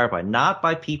inspired by, not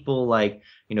by people like,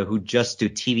 who just do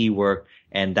TV work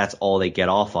and that's all they get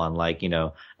off on,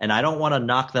 and I don't want to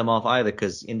knock them off either,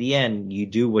 because in the end, you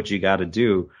do what you got to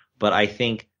do. But I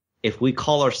think if we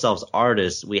call ourselves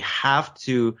artists, we have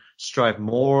to strive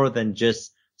more than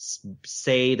just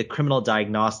say the criminal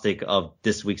diagnostic of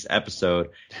this week's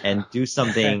episode and do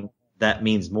something that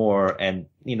means more. And,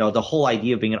 the whole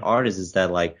idea of being an artist is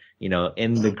that,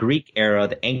 in the Greek era,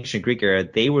 the ancient Greek era,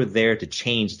 they were there to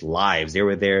change lives. They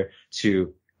were there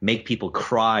to make people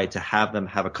cry, to have them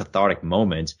have a cathartic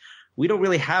moment. We don't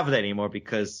really have that anymore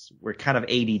because we're kind of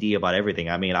ADD about everything.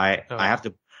 I mean, I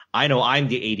know I'm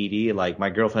the ADD. Like, my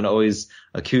girlfriend always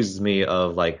accuses me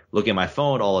of looking at my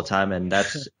phone all the time, and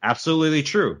that's absolutely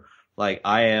true. Like,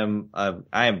 I am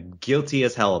guilty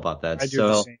as hell about that. I do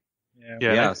the same.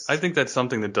 Yeah, yes. I think that's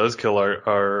something that does kill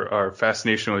our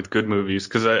fascination with good movies,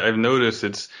 because I've noticed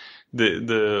it's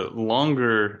the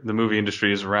longer the movie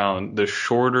industry is around, the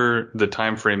shorter the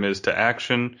time frame is to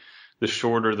action, the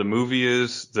shorter the movie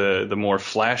is, the more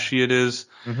flashy it is.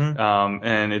 Mm-hmm.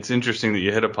 And it's interesting that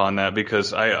you hit upon that,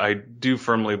 because I do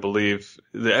firmly believe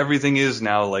that everything is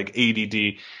now like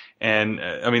ADD. And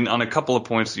I mean, on a couple of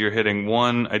points that you're hitting,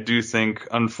 one, I do think,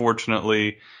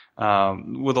 unfortunately,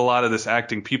 with a lot of this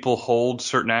acting, people hold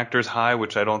certain actors high,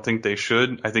 which I don't think they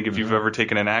should. I think if you've ever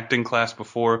taken an acting class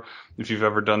before, if you've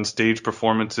ever done stage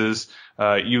performances,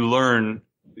 you learn,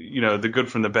 the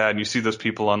good from the bad. And you see those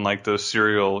people on those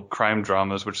serial crime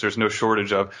dramas, which there's no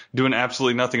shortage of, doing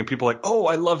absolutely nothing. And people are like, oh,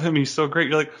 I love him, he's so great.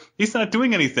 You're like, he's not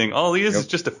doing anything. All he is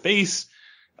just a face.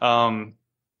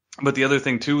 But the other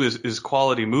thing too is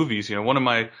quality movies. One of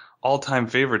my all-time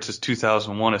favorites is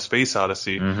 2001: A Space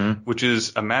Odyssey, which is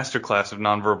a masterclass of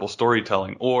nonverbal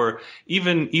storytelling. Or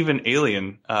even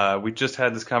Alien. We just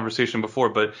had this conversation before,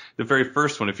 but the very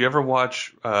first one, if you ever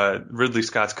watch Ridley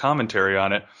Scott's commentary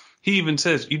on it, he even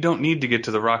says you don't need to get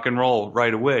to the rock and roll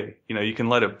right away. You can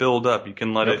let it build up. You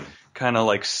can let it kind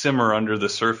of simmer under the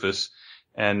surface.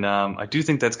 And I do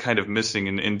think that's kind of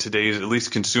missing in today's, at least,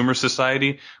 consumer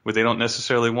society, where they don't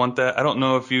necessarily want that. I don't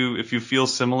know if you feel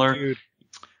similar. Dude.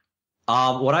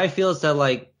 What I feel is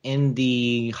that in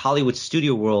the Hollywood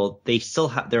studio world, they still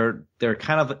have, they're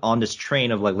kind of on this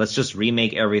train of let's just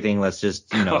remake everything. Let's just,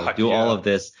 do all of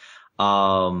this.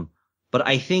 But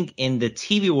I think in the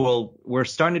TV world,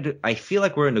 I feel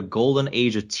like we're in the golden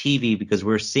age of TV, because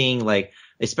we're seeing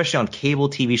especially on cable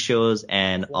TV shows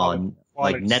and on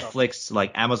Netflix, stuff.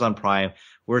 Amazon Prime,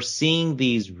 we're seeing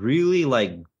these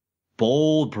really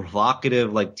bold,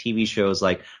 provocative TV shows.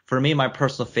 For me, my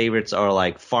personal favorites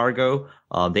are Fargo,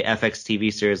 the FX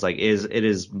TV series.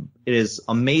 It is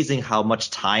amazing how much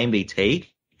time they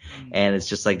take, and it's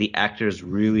just the actors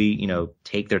really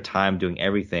take their time doing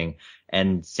everything,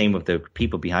 and same with the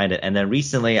people behind it. And then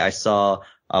recently I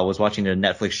was watching the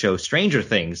Netflix show Stranger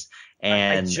Things.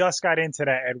 And I just got into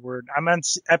that, Edward. I'm on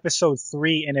episode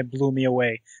 3 and it blew me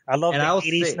away. I love the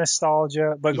 80s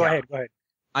nostalgia, but go ahead.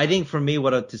 I think for me,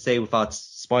 what to say without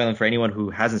spoiling for anyone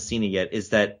who hasn't seen it yet is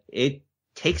that it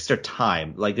takes their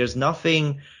time. There's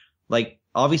nothing,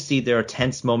 obviously there are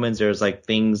tense moments. There's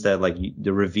things that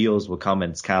the reveals will come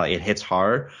and it's kind of it hits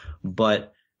hard,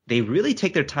 but they really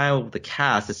take their time with the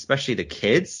cast, especially the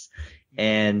kids.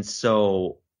 And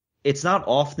so it's not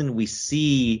often we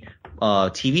see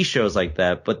TV shows like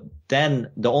that, but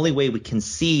then the only way we can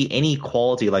see any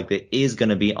quality like that is going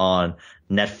to be on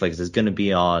Netflix, is going to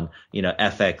be on,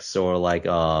 FX or like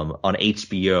on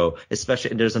HBO.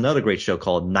 Especially, there's another great show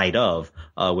called Night of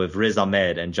with Riz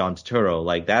Ahmed and John Turturro.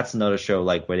 Like, that's another show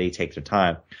like where they take their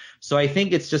time. So I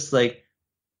think it's just like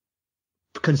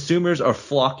consumers are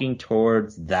flocking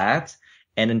towards that.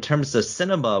 And in terms of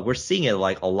cinema, we're seeing it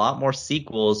like a lot more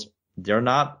sequels. They're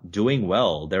not doing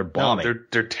well. They're bombing. No,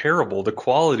 they're terrible. The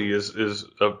quality is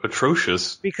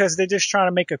atrocious. Because they're just trying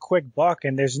to make a quick buck,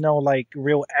 and there's no like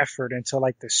real effort into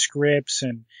like the scripts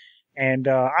and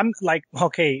I'm like,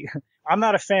 okay, I'm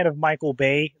not a fan of Michael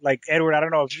Bay. Like, Edward, I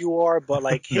don't know if you are, but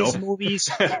like his movies,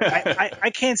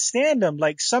 I can't stand them.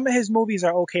 Like, some of his movies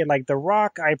are okay. Like The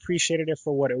Rock, I appreciated it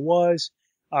for what it was.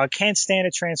 Can't stand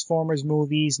the Transformers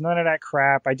movies, none of that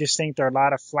crap. I just think they're a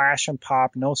lot of flash and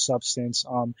pop, no substance.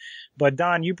 But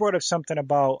Don, you brought up something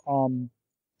about,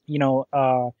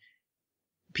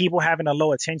 people having a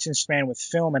low attention span with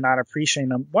film and not appreciating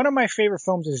them. One of my favorite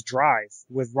films is Drive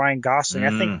with Ryan Gosling.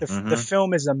 I think the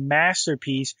film is a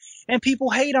masterpiece, and people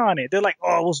hate on it. They're like,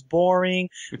 oh, it was boring.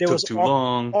 There was too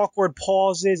long. Awkward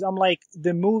pauses. I'm like,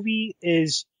 the movie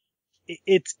is,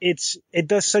 it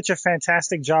does such a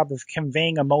fantastic job of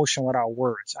conveying emotion without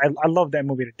words. I love that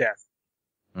movie to death.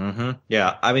 Mm-hmm.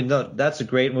 Yeah. I mean, that's a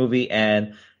great movie.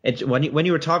 And when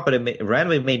you were talking about it, it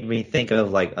randomly made me think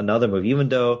of like another movie, even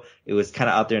though it was kind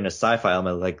of out there in a sci-fi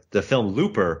element, like the film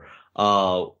Looper,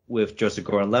 with Joseph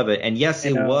Gordon-Levitt. And yes,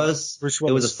 it was a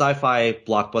sci-fi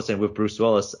blockbuster with Bruce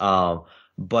Willis.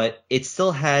 But it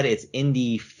still had its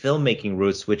indie filmmaking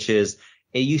roots, which is,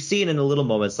 you see it in the little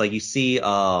moments. Like, you see, there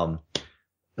was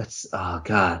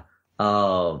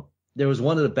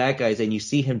one of the bad guys, and you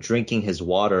see him drinking his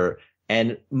water.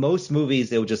 And most movies,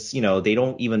 they'll just, they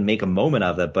don't even make a moment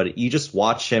of that, but you just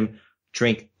watch him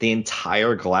drink the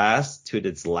entire glass to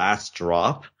its last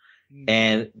drop.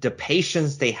 And the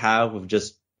patience they have of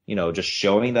just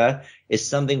showing that is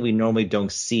something we normally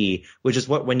don't see, which is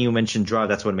what, when you mentioned Drive,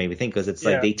 that's what made me think, because it's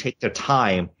like they take their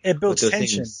time. It builds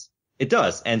tension. It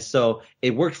does. And so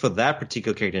it worked for that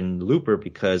particular character in Looper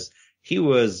because he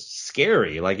was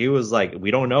scary. Like, he was like,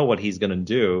 we don't know what he's going to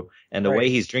do. And the way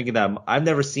he's drinking that, I've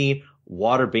never seen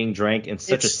water being drank in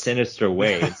such a sinister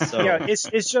way. So, yeah,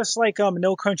 it's just like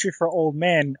No Country for Old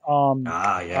Men.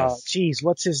 Yes.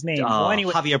 What's his name? Well,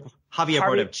 anyway, Javier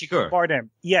Bardem. Chigurh. Bardem.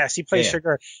 Yes, he plays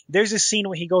Chigurh. There's a scene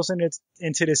where he goes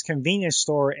into this convenience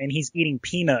store and he's eating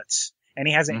peanuts, and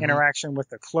he has an interaction with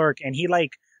the clerk, and he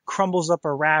like crumbles up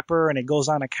a wrapper and it goes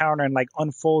on a counter and like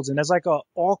unfolds, and there's like a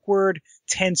awkward,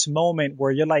 tense moment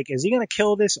where you're like, is he gonna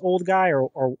kill this old guy or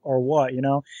what?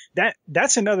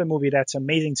 That's another movie that's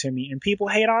amazing to me, and people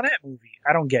hate on that movie.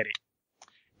 I don't get it.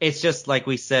 It's just like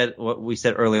what we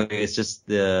said earlier. It's just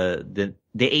the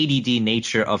ADD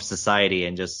nature of society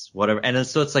and just whatever. And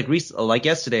so it's like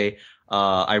yesterday,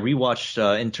 I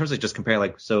rewatched, in terms of just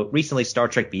comparing, so recently Star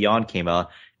Trek Beyond came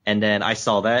out. And then I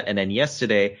saw that, and then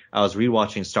yesterday I was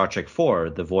rewatching Star Trek 4,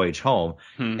 The Voyage Home,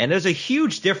 and there's a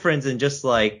huge difference in just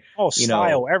like,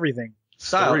 style, everything.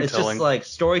 Style. It's just like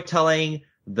storytelling,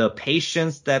 the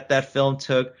patience that film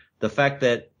took, the fact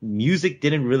that music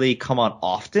didn't really come on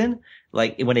often.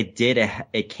 Like, when it did,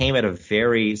 it came at a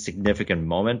very significant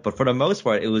moment, but for the most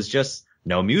part, it was just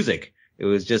no music. It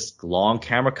was just long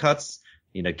camera cuts,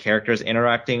 characters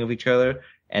interacting with each other.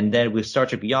 And then with Star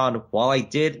Trek Beyond, while I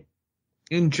did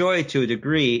enjoy it to a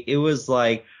degree, it was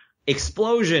like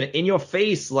explosion in your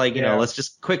face, like, let's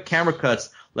just quick camera cuts.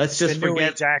 Let's just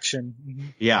forget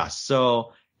action. Yeah.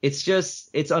 So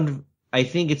I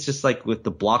think it's just like with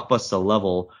the blockbuster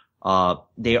level,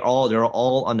 they're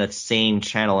all on the same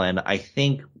channel. And I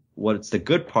think what's the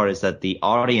good part is that the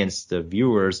audience, the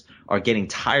viewers, are getting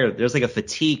tired. There's like a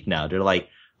fatigue now. They're like,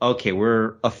 okay,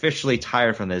 we're officially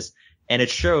tired from this. And it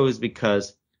shows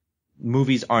because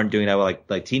movies aren't doing that well.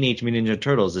 Like Teenage Mutant Ninja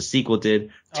Turtles, the sequel did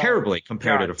terribly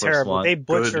compared to the first one. They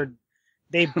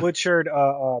butchered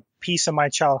a piece of my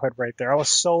childhood right there. I was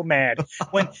so mad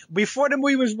before the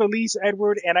movie was released,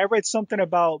 Edward, and I read something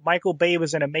about Michael Bay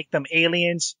was going to make them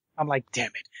aliens. I'm like, damn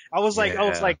it. I was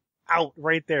like out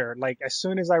right there. Like, as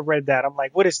soon as I read that, I'm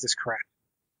like, what is this crap?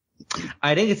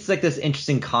 I think it's like this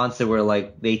interesting concept where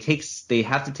like they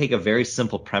have to take a very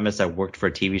simple premise that worked for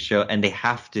a TV show, and they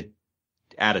have to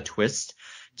add a twist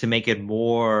to make it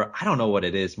more, I don't know what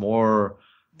it is, more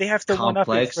they have to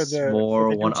complex, one-up it for the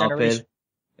more one-up it,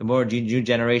 more new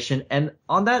generation. And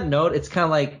on that note, it's kind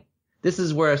of like, this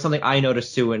is where something I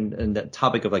noticed too in the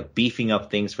topic of like beefing up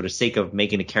things for the sake of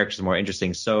making the characters more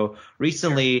interesting. So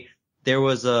recently there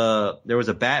was a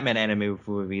Batman anime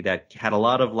movie that had a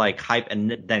lot of like hype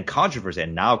and then controversy,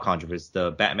 and now controversy,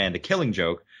 the Batman the Killing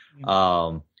Joke.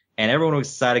 And everyone was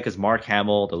excited because Mark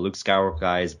Hamill, the Luke Skywalker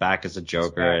guy, is back as a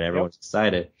Joker, and everyone's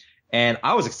excited. And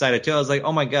I was excited too. I was like,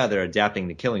 oh my god, they're adapting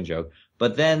the Killing Joke.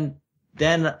 But then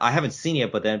I haven't seen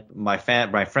it, but then my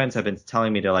friends have been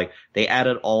telling me they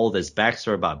added all this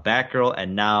backstory about Batgirl,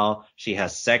 and now she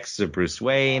has sex with Bruce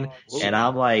Wayne. And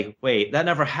I'm like, wait, that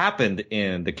never happened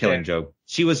in the Killing Joke.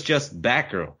 She was just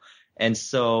Batgirl. And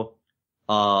so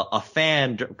a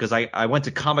fan, because I went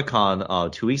to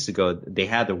Comic-Con 2 weeks ago, they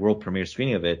had the world premiere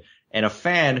screening of it, and a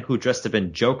fan who dressed up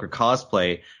in Joker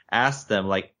cosplay asked them,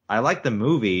 like, I like the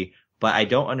movie, but I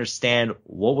don't understand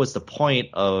what was the point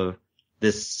of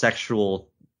this sexual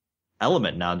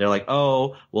element now. And they're like,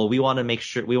 oh, well, we want to make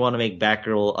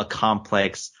Batgirl a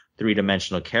complex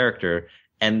 3-dimensional character.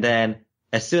 And then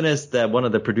as soon as one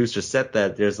of the producers said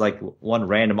that, there's like one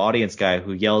random audience guy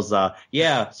who yells,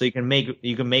 yeah, so you can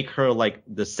make her like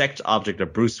the sex object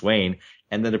of Bruce Wayne.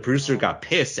 And then the producer got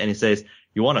pissed and he says,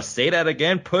 you want to say that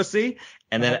again, pussy?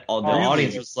 And then the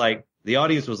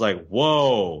audience was like,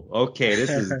 whoa, okay, this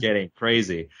is getting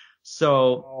crazy.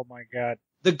 So, oh my God.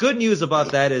 The good news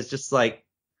about that is just like,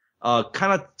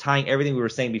 kind of tying everything we were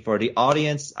saying before. The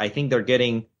audience, I think they're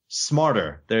getting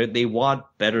smarter. They want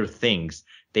better things.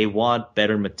 They want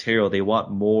better material. They want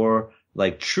more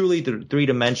like truly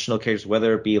 3-dimensional characters,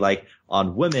 whether it be like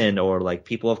on women or like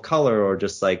people of color or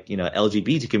just like,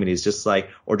 LGBT communities, just like,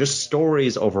 or just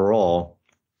stories overall.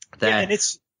 And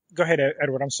go ahead,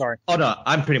 Edward. I'm sorry. Oh no,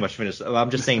 I'm pretty much finished. I'm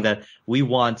just saying that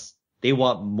they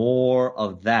want more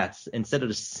of that instead of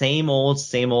the same old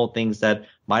things that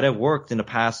might have worked in the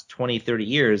past 20, 30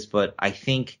 years. But I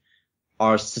think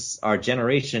our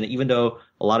generation, even though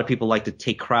a lot of people like to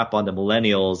take crap on the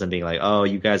millennials and being like, oh,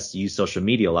 you guys use social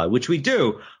media a lot, which we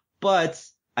do, but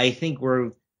I think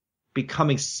we're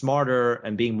becoming smarter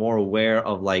and being more aware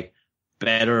of like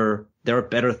there are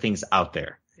better things out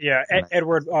there. Yeah,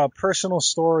 Edward, personal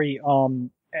story,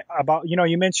 about,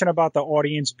 you mentioned about the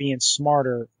audience being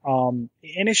smarter, and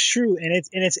it's true, and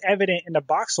it's evident in the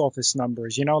box office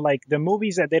numbers, like the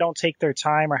movies that they don't take their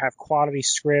time or have quality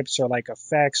scripts or like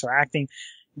effects or acting,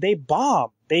 they bomb.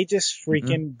 They just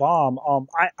freaking bomb.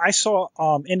 I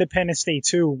saw Independence Day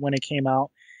 2 when it came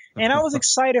out, and I was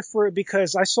excited for it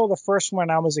because I saw the first one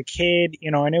when I was a kid,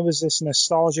 and it was this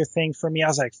nostalgia thing for me. I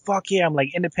was like, fuck yeah, I'm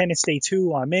like Independence Day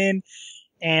 2, I'm in.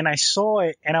 And I saw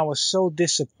it and I was so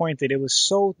disappointed. It was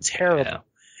so terrible.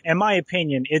 Yeah. In my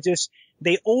opinion,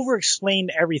 they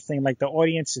over-explained everything like the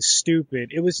audience is stupid.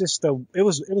 It was just it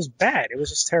was bad. It was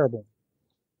just terrible.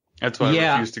 That's why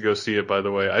I refused to go see it, by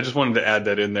the way. I just wanted to add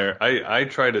that in there. I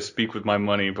try to speak with my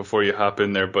money before you hop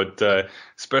in there, but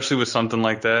especially with something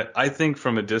like that, I think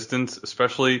from a distance,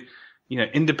 especially,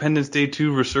 Independence Day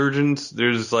 2 Resurgence,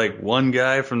 there's like one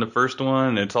guy from the first one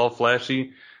and it's all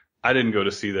flashy. I didn't go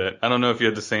to see that. I don't know if you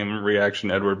had the same reaction,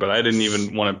 Edward, but I didn't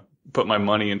even want to put my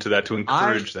money into that to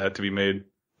encourage that to be made.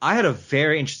 I had a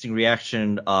very interesting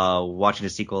reaction watching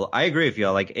the sequel. I agree with you.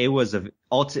 Like it was a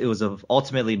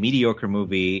ultimately mediocre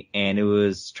movie, and it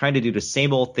was trying to do the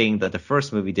same old thing that the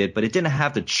first movie did, but it didn't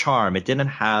have the charm. It didn't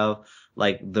have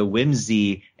like the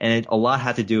whimsy, and a lot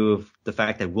had to do with the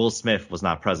fact that Will Smith was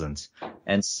not present.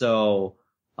 And so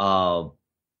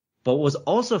but what was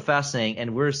also fascinating,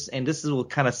 and this is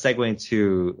kind of segue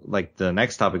into like the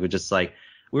next topic, which is like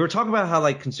we were talking about how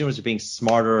like consumers are being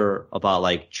smarter about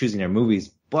like choosing their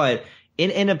movies, but in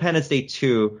Independence Day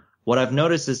 2, what I've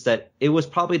noticed is that it was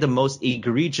probably the most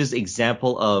egregious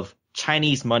example of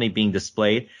Chinese money being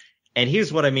displayed. And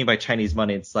here's what I mean by Chinese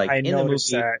money. It's like in the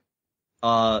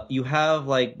movie, you have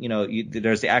like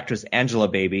there's the actress Angela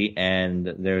Baby, and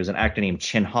there's an actor named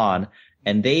Chin Han.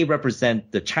 And they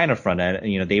represent the China front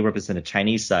end, they represent the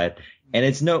Chinese side. And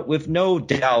it's with no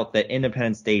doubt that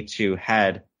Independence Day 2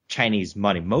 had Chinese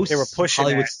money. They were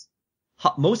pushing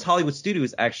most Hollywood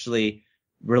studios actually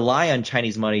rely on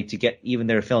Chinese money to get even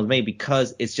their films made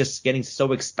because it's just getting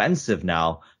so expensive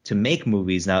now to make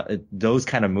movies now, those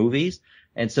kind of movies.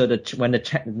 And so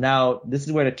now this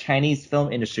is where the Chinese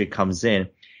film industry comes in.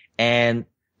 And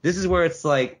this is where it's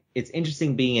like, it's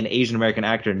interesting being an Asian American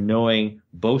actor, knowing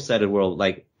both sides of the world.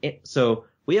 So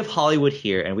we have Hollywood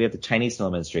here and we have the Chinese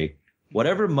film industry.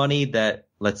 Whatever money that,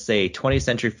 let's say 20th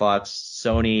Century Fox,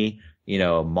 Sony,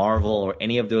 Marvel or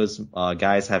any of those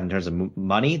guys have in terms of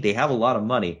money, they have a lot of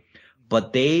money,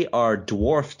 but they are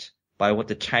dwarfed by what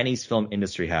the Chinese film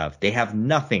industry have. They have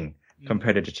nothing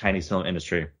compared to the Chinese film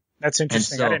industry. That's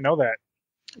interesting. I didn't know that.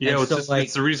 Yeah, And well, it's, so just, like,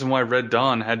 it's the reason why Red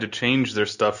Dawn had to change their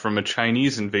stuff from a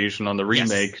Chinese invasion on the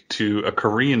remake to a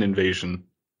Korean invasion.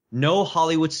 no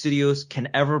Hollywood studios can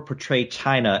ever portray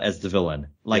China as the villain,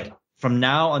 like from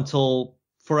now until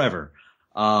forever.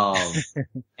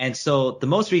 And so the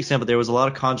most recent example, there was a lot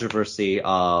of controversy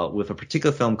with a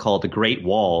particular film called The Great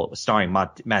Wall, starring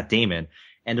Matt Damon.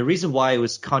 And the reason why it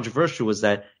was controversial was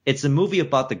that it's a movie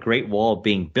about the Great Wall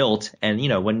being built. And, you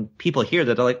know, when people hear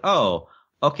that, they're like, oh,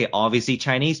 okay, obviously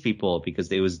Chinese people,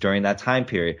 because it was during that time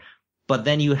period. But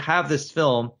then you have this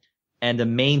film and the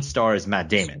main star is Matt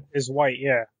Damon. Is white,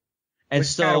 yeah. And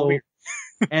so,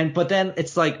 but then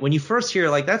it's like, when you first hear,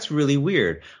 like, that's really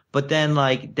weird. But then,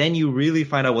 like, then you really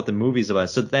find out what the movie's about.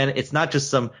 So then it's not just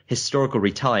some historical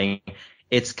retelling.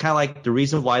 It's kind of like the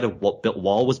reason why the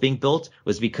wall was being built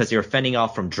was because they were fending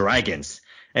off from dragons.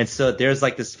 And so there's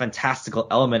like this fantastical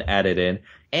element added in.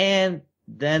 And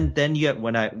then you get,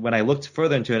 when I looked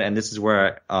further into it, and this is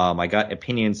where, I got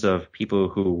opinions of people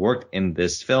who worked in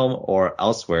this film or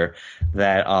elsewhere,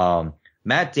 that,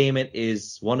 Matt Damon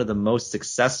is one of the most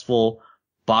successful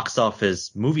box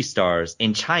office movie stars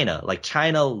in China. Like,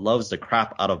 China loves the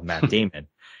crap out of Matt Damon.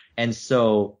 And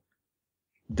so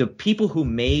the people who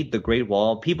made The Great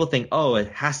Wall, people think, oh,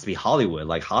 it has to be Hollywood.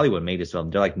 Like, Hollywood made this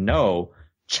film. They're like, no,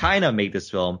 China made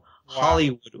this film. Wow.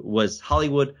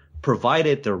 Hollywood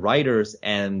provided the writers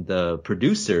and the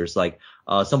producers. Like,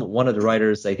 one of the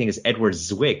writers, I think, is Edward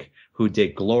Zwick, who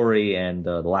did Glory and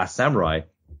The Last Samurai.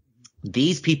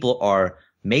 These people are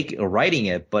writing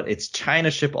it, but it's China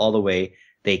ship all the way.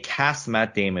 They cast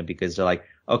Matt Damon because they're like,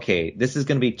 okay, this is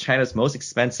going to be China's most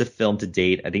expensive film to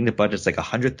date. I think the budget's like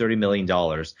 $130 million,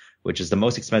 which is the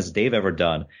most expensive they've ever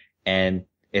done. And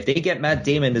if they get Matt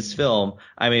Damon in this film,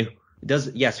 I mean,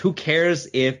 who cares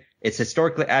if it's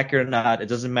historically accurate or not? It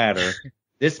doesn't matter.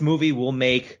 This movie will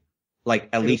make like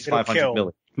at least 500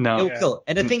 million. No, it'll kill.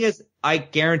 And the thing is, I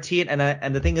guarantee it.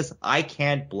 And the thing is, I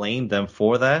can't blame them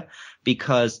for that,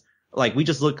 because like, we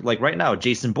just look like right now,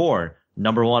 Jason Bourne,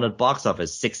 #1 at box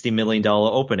office, $60 million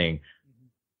opening.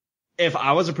 If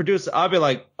I was a producer, I'd be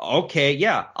like, okay,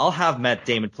 yeah, I'll have Matt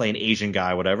Damon play an Asian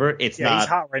guy, whatever. He's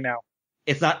hot right now.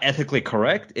 It's not ethically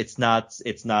correct. It's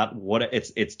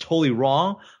totally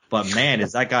wrong. But man,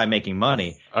 is that guy making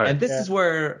money? Right. And this is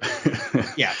where,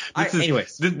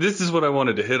 anyways. This is what I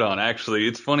wanted to hit on, actually.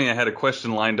 It's funny, I had a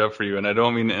question lined up for you, and I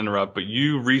don't mean to interrupt, but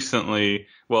you recently,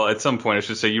 well, at some point, I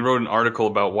should say, you wrote an article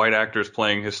about white actors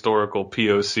playing historical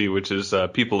POC, which is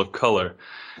people of color.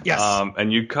 Yes.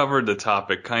 And you covered the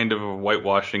topic kind of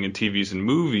whitewashing in TVs and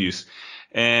movies.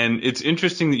 And it's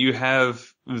interesting that you have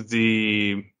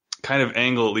the kind of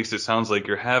angle, at least it sounds like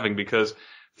you're having, because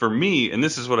for me, and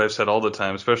this is what I've said all the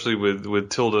time, especially with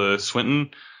Tilda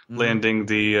Swinton landing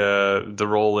the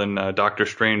role in Doctor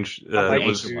Strange.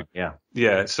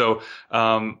 Yeah. So,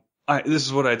 this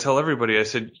is what I tell everybody. I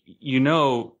said,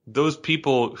 those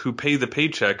people who pay the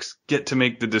paychecks get to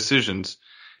make the decisions.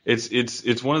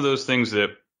 It's one of those things that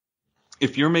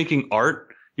if you're making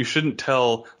art, you shouldn't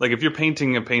tell, like, if you're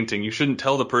painting a painting, you shouldn't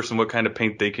tell the person what kind of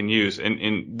paint they can use.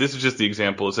 And this is just the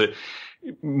example, is that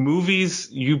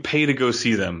movies, you pay to go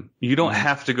see them. You don't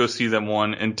have to go see them,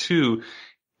 one. And two,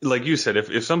 like you said,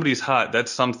 if somebody's hot,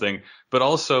 that's something. But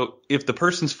also, if the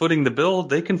person's footing the bill,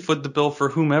 they can foot the bill for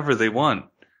whomever they want.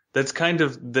 That's kind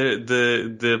of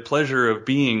the pleasure of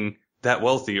being that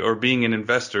wealthy or being an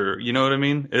investor. You know what I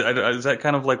mean? Is that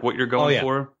kind of like what you're going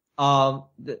for?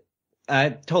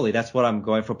 Totally. That's what I'm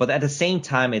going for. But at the same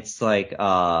time, it's like,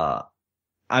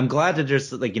 I'm glad that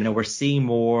there's like, we're seeing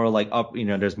more like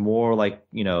there's more like,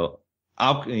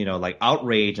 like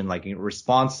outrage and like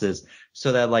responses,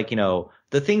 so that like,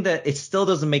 the thing that it still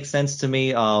doesn't make sense to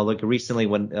me, like recently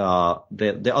when,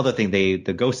 the other thing,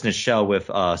 the Ghost in the Shell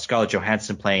with, Scarlett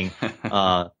Johansson playing,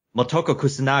 Motoko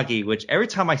Kusanagi, which every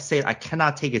time I say it, I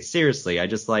cannot take it seriously. I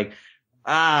just like,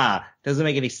 doesn't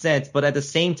make any sense. But at the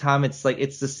same time, it's like,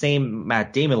 it's the same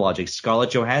Matt Damon logic.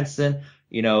 Scarlett Johansson,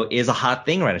 is a hot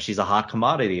thing right now. She's a hot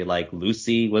commodity. Like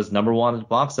Lucy was #1 at the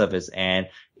box office. And,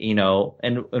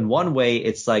 and in one way,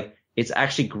 it's like, it's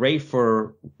actually great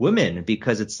for women,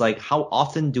 because it's like, how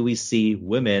often do we see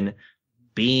women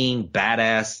being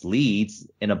badass leads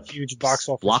in a huge box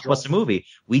office blockbuster movie?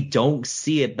 We don't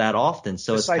see it that often.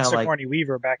 So it's kind of like Sigourney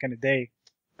Weaver back in the day.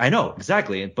 I know,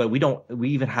 exactly. But we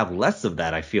even have less of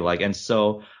that, I feel like. And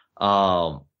so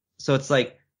it's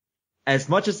like, as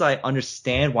much as I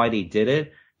understand why they did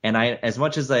it, and as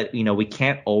much as we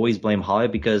can't always blame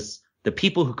Hollywood, because the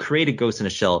people who created Ghost in the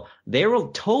Shell, they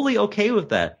were totally okay with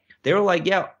that. They were like,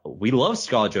 yeah, we love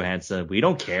Scarlett Johansson. We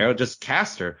don't care. Just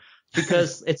cast her.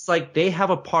 because it's like they have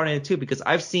a part in it too. Because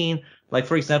I've seen, like,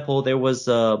 for example, there was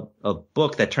a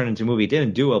book that turned into a movie. It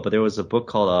didn't do well, but there was a book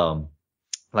called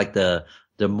like the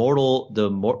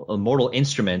Mortal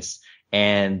Instruments,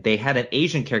 and they had an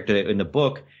Asian character in the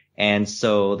book. And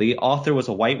so the author was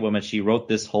a white woman. She wrote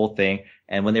this whole thing.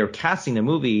 And when they were casting the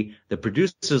movie, the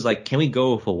producers like, can we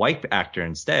go with a white actor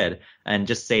instead and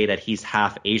just say that he's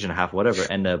half Asian, half whatever?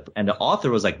 And the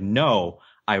author was like, no,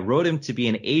 I wrote him to be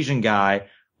an Asian guy.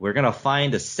 We're going to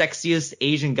find the sexiest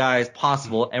Asian guys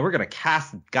possible, and we're going to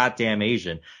cast goddamn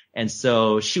Asian. And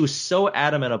so she was so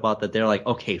adamant about that. They're like,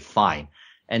 okay, fine.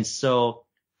 And so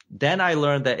then I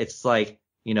learned that it's like,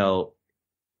 you know,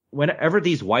 whenever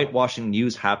these whitewashing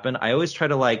news happen, I always try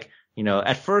to like, you know,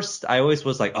 at first I always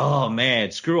was like, oh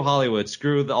man, screw Hollywood,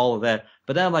 screw all of that.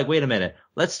 But then I'm like, wait a minute,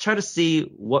 let's try to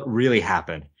see what really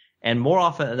happened. And more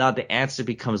often than not, the answer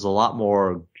becomes a lot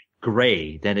more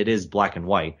gray than it is black and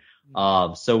white.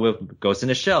 So with Ghost in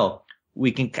the Shell,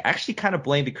 we can actually kind of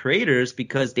blame the creators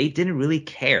because they didn't really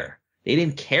care. They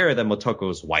didn't care that Motoko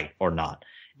was white or not.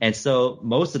 And so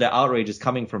most of the outrage is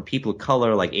coming from people of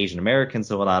color, like Asian Americans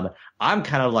and whatnot. I'm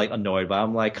kind of like annoyed, but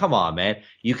I'm like, come on, man.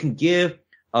 You can give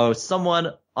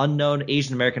someone unknown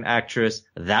Asian American actress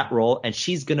that role, and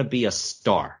she's going to be a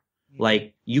star.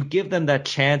 Like, you give them that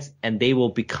chance, and they will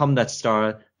become that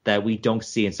star that we don't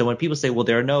see. And so when people say, well,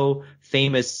 there are no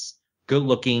famous,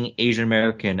 good-looking Asian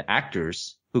American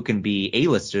actors who can be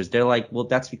A-listers, they're like, well,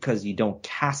 that's because you don't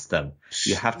cast them.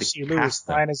 You have to cast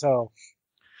them. Fine as hell.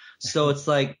 So it's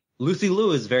like Lucy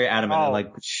Liu is very adamant. And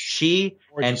like she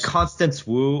and Constance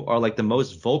Wu are like the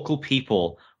most vocal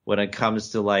people when it comes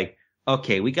to like,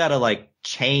 okay, we gotta like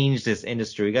change this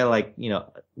industry. We gotta like, you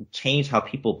know, change how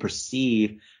people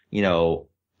perceive, you know,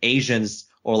 Asians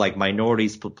or like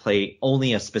minorities to play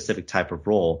only a specific type of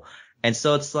role. And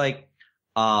so it's like,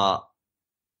 I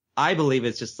believe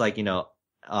it's just like, you know,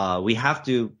 we have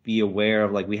to be aware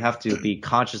of like, we have to be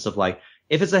conscious of like,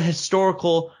 if it's a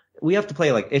historical, we have to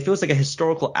play like, if it was like a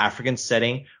historical African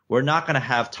setting, we're not going to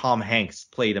have Tom Hanks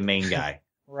play the main guy.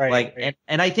 Right. Like,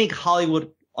 and I think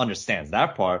Hollywood understands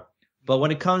that part. But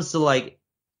when it comes to like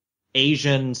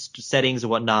Asian settings and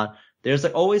whatnot, there's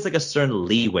like always like a certain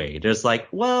leeway. There's like,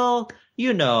 well,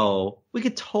 you know, we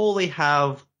could totally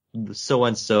have so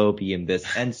and so be in this.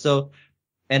 And so,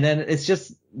 and then it's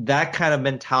just that kind of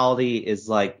mentality is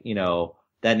like, you know,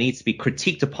 that needs to be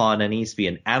critiqued upon and needs to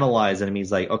be analyzed. And it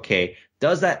means like, okay,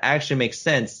 does that actually make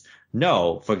sense?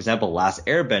 No. For example, Last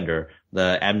Airbender,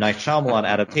 the M. Night Shyamalan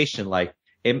adaptation, like,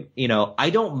 it, you know, I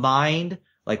don't mind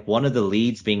like one of the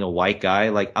leads being a white guy.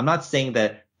 Like, I'm not saying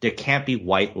that there can't be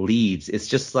white leads. It's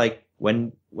just like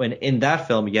when in that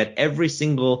film, you had every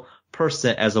single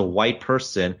person as a white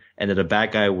person and then the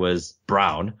bad guy was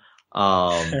brown.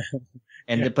 And,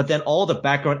 yeah. But then all the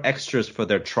background extras for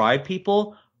their tribe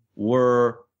people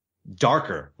were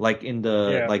darker. Like in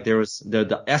the, like there was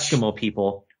the Eskimo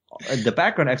people, the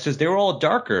background extras, they were all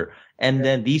darker. And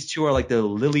then these two are like the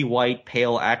lily white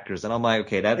pale actors. And I'm like,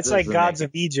 okay, that's. It's like Gods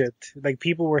of Egypt. Like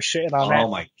people were shitting on that. Oh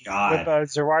my God.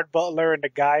 With Gerard Butler and the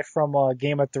guy from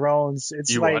Game of Thrones.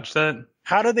 It's you like, watch that?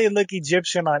 How do they look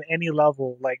Egyptian on any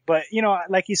level? Like, but you know,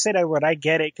 like you said, Edward, I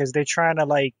get it because they're trying to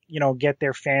like, you know, get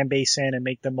their fan base in and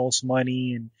make the most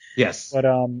money. And yes, but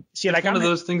see, like it's one of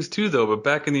those things too, though. But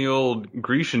back in the old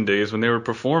Grecian days when they were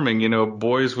performing, you know,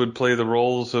 boys would play the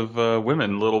roles of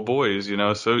women, little boys, you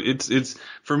know. So it's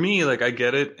for me, like I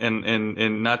get it,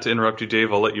 and not to interrupt you,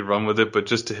 Dave, I'll let you run with it, but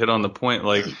just to hit on the point,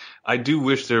 like I do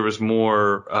wish there was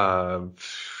more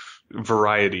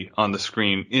variety on the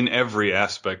screen in every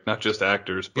aspect, not just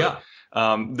actors. But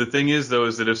the thing is, though,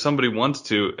 is that if somebody wants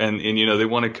to and you know, they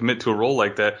want to commit to a role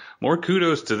like that, more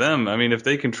kudos to them. I mean, if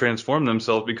they can transform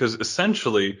themselves, because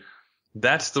essentially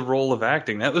that's the role of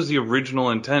acting. That was the original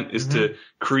intent, is to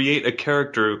create a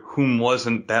character whom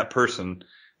wasn't that person.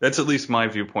 That's at least my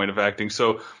viewpoint of acting.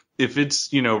 So if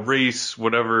it's, you know, race,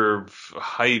 whatever,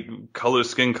 height, color,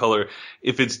 skin color,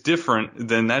 if it's different,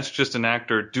 then that's just an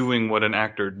actor doing what an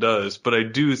actor does. But I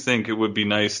do think it would be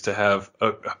nice to have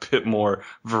a bit more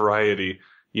variety.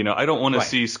 You know, I don't want to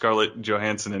see Scarlett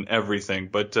Johansson in everything.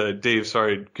 But Dave,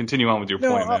 sorry, continue on with your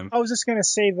point, man. I was just gonna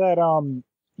say that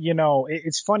you know,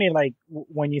 it's funny, like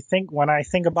when I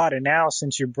think about it now,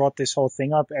 since you brought this whole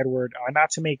thing up, Edward,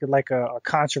 not to make it like a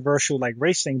controversial like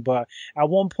race thing, but at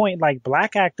one point, like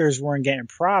black actors weren't getting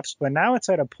props, but now it's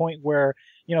at a point where,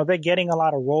 you know, they're getting a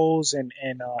lot of roles and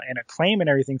acclaim and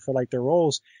everything for like their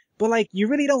roles. But like, you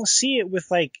really don't see it with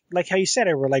like how you said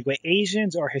it, where like with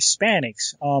Asians or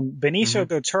Hispanics. Benicio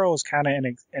del Toro is kind of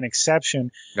an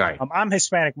exception. Right. I'm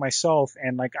Hispanic myself,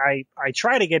 and like I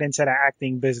try to get into the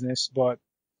acting business, but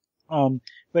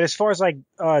But as far as like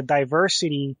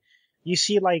diversity, you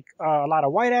see like a lot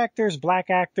of white actors, black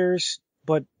actors,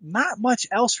 but not much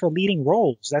else for leading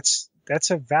roles.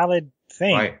 That's a valid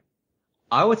thing. Right.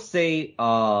 I would say,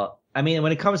 I mean,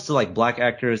 when it comes to like black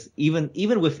actors, even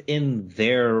within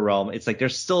their realm, it's like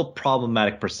there's still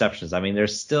problematic perceptions. I mean,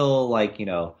 there's still like,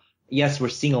 yes, we're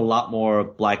seeing a lot more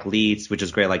black leads, which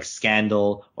is great, like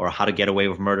Scandal or How to Get Away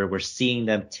with Murder. We're seeing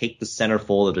them take the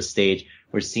centerfold of the stage.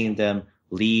 We're seeing them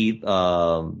lead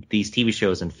these TV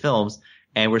shows and films.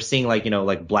 And we're seeing like,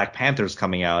 like Black Panthers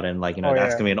coming out and like,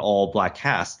 that's gonna be an all black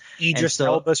cast. Idris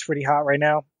Elba's pretty hot right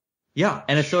now. Yeah.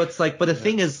 And so it's like, but the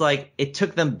thing is like, it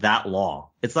took them that long.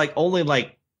 It's like only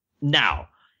like now.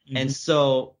 Mm-hmm. And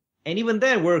so, and even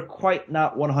then we're quite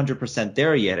not 100%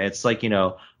 there yet. It's like,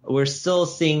 we're still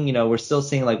seeing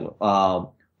like,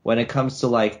 when it comes to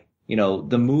like,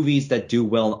 the movies that do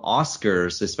well in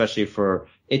Oscars, especially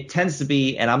it tends to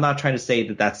be, and I'm not trying to say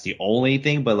that that's the only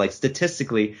thing, but like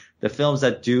statistically, the films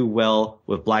that do well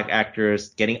with black actors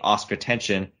getting Oscar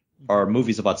attention are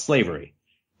movies about slavery.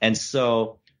 And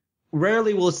so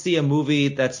rarely we'll see a movie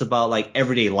that's about like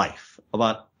everyday life,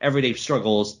 about everyday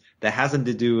struggles that hasn't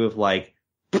to do with like,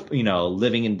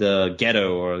 living in the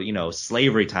ghetto or,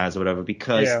 slavery times or whatever,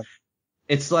 because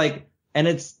it's like,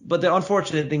 but the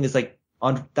unfortunate thing is like,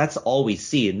 that's all we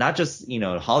see, not just,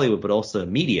 Hollywood, but also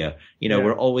media.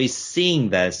 We're always seeing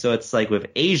that. So it's like with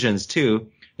Asians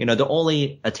too, the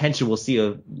only attention we'll see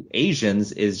of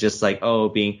Asians is just like,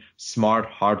 being smart,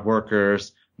 hard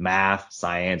workers, math,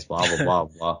 science, blah, blah, blah,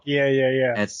 blah.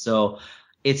 Yeah. And so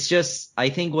it's just, I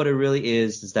think what it really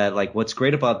is that like what's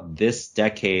great about this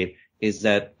decade is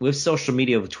that with social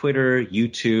media, with Twitter,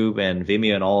 YouTube, and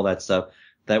Vimeo and all that stuff,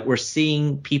 that we're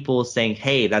seeing people saying,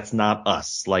 hey, that's not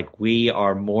us. Like we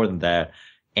are more than that.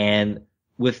 And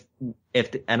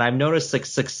and I've noticed like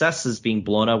successes being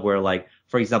blown up where like,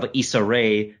 for example, Issa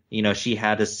Rae, she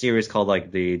had a series called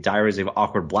like The Diaries of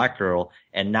Awkward Black Girl,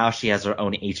 and now she has her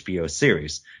own HBO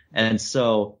series. And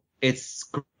so it's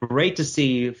great to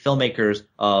see filmmakers,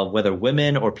 whether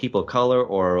women or people of color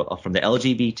or from the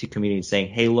LGBT community saying,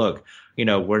 hey, look,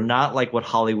 we're not like what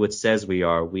Hollywood says we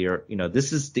are. We are,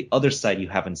 this is the other side you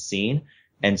haven't seen.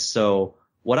 And so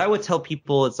what I would tell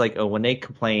people is like, when they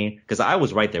complain, because I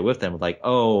was right there with them, like,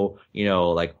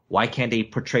 like, why can't they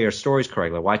portray our stories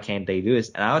correctly? Why can't they do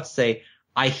this? And I would say,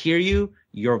 I hear you.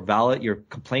 Your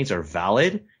complaints are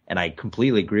valid. And I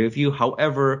completely agree with you.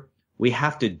 However, we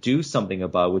have to do something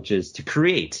about, which is to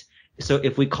create. So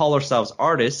if we call ourselves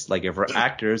artists, like if we're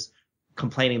actors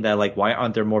complaining that like, why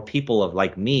aren't there more people of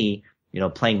like me,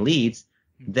 playing leads,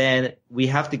 then we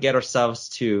have to get ourselves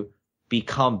to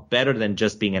become better than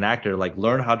just being an actor, like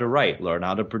learn how to write, learn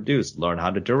how to produce, learn how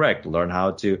to direct, learn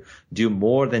how to do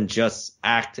more than just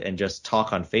act and just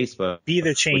talk on Facebook. Be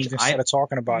the change instead of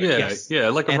talking about it. Yes. Yeah,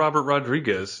 like a Robert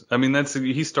Rodriguez. I mean,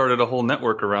 he started a whole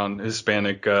network around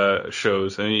Hispanic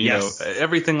shows and, you know,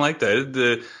 everything like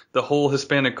that. The whole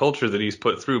Hispanic culture that he's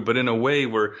put through, but in a way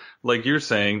where, like you're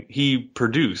saying, he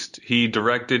produced, he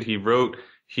directed, he wrote,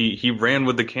 he ran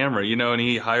with the camera, and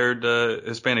he hired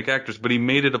Hispanic actors, but he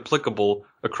made it applicable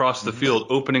across the field,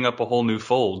 opening up a whole new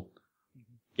fold.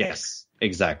 Yes,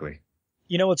 exactly.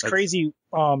 What's crazy,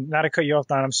 not to cut you off,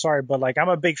 Don, I'm sorry, but like I'm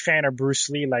a big fan of Bruce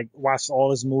Lee, like watched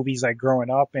all his movies like growing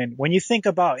up. And when you think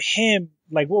about him,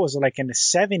 like what was it, like in the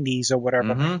 70s or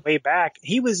whatever, like, way back,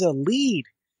 he was a lead.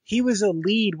 He was a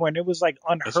lead when it was like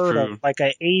unheard of, like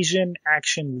an Asian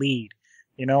action lead.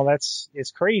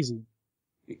 It's crazy.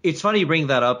 It's funny you bring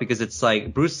that up because it's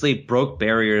like Bruce Lee broke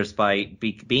barriers by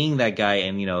being that guy,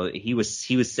 and he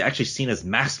was actually seen as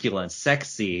masculine,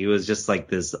 sexy. He was just like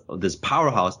this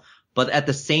powerhouse. But at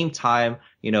the same time,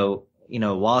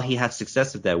 while he had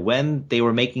success with that, when they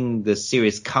were making the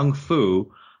series Kung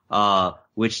Fu,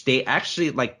 which they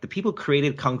actually, like, the people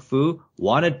created Kung Fu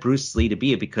wanted Bruce Lee to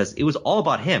be it because it was all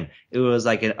about him. It was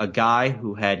like a guy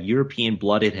who had European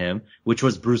blood in him, which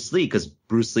was Bruce Lee, because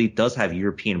Bruce Lee does have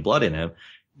European blood in him.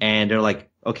 And they're like,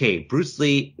 okay, Bruce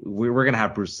Lee, we're going to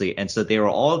have Bruce Lee. And so they were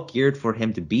all geared for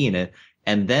him to be in it.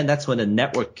 And then that's when the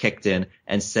network kicked in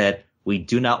and said, we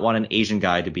do not want an Asian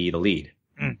guy to be the lead.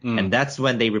 Mm-hmm. And that's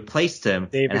when they replaced him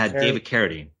and had David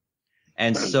Carradine.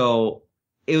 And so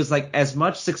it was like as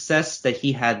much success that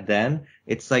he had then,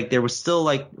 it's like there was still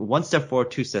like one step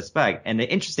forward, two steps back. And the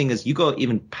interesting is you go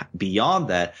even beyond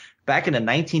that. Back in the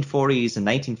 1940s and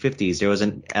 1950s, there was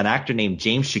an actor named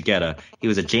James Shigeta. He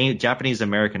was a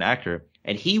Japanese-American actor,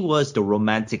 and he was the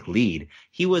romantic lead.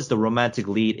 He was the romantic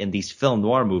lead in these film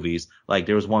noir movies. Like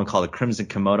there was one called The Crimson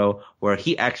Kimono where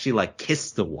he actually like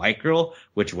kissed the white girl,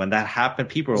 which when that happened,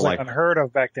 people were like unheard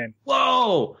of back then. Whoa!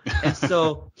 no. And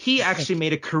so he actually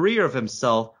made a career of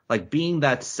himself, like being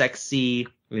that sexy,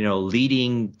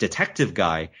 leading detective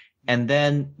guy. And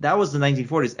then that was the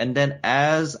 1940s. And then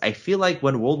as I feel like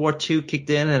when World War II kicked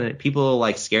in and people were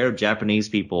like scared of Japanese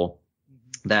people,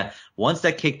 that once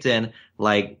that kicked in,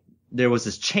 like there was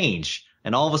this change.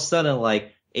 And all of a sudden,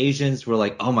 like Asians were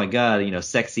like, oh my God,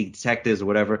 sexy detectives or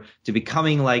whatever, to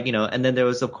becoming like, and then there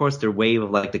was, of course, their wave of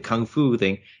like the Kung Fu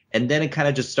thing. And then it kind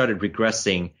of just started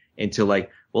regressing into like,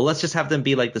 well, let's just have them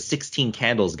be like the 16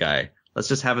 Candles guy. Let's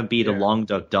just have him be the Long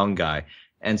Duck Dung guy.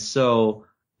 And so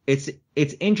it's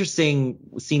interesting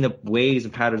seeing the waves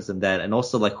and patterns of that. And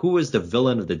also like, who is the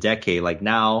villain of the decade? Like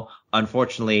now,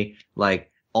 unfortunately,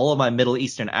 like all of my Middle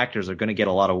Eastern actors are going to get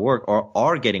a lot of work or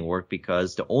are getting work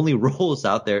because the only roles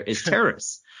out there is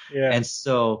terrorists. Yeah. And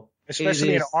so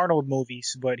especially in Arnold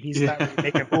movies, but he's not really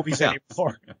making movies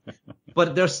anymore.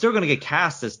 But they're still going to get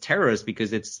cast as terrorists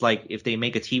because it's like if they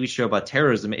make a TV show about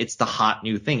terrorism, it's the hot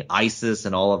new thing, ISIS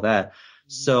and all of that.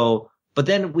 So, but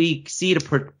then we see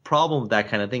the problem with that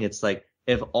kind of thing. It's like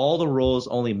if all the roles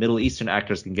only Middle Eastern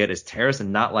actors can get as terrorists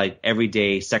and not like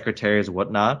everyday secretaries or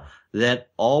whatnot, then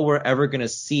all we're ever going to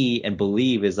see and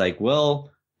believe is like, well,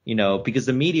 because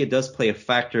the media does play a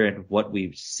factor in what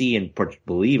we see and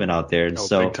believe in out there. And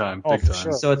big time.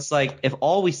 Sure. So it's like, if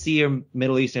all we see are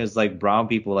Middle Eastern is like brown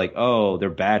people, like, oh, they're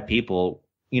bad people,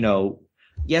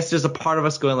 yes, there's a part of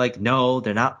us going like, no,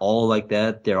 they're not all like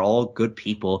that. They're all good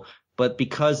people. But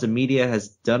because the media has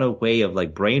done a way of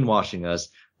like brainwashing us,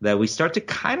 that we start to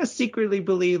kind of secretly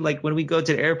believe, like when we go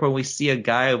to the airport and we see a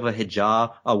guy with a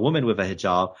hijab, a woman with a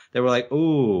hijab, that we're like,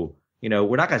 ooh,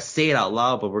 we're not going to say it out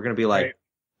loud, but we're going to be like, right.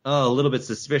 Oh, a little bit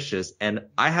suspicious. And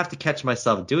I have to catch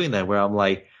myself doing that where I'm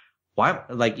like, why?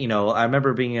 Like, I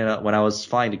remember being when I was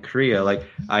flying to Korea, like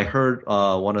I heard,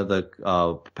 one of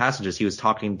the, passengers, he was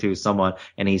talking to someone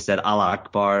and he said, Allah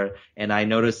Akbar. And I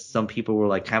noticed some people were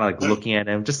like kind of like looking at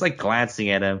him, just like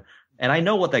glancing at him. And I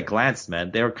know what that glance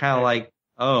meant. They were kind of like,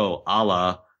 oh,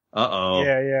 Allah. Uh-oh.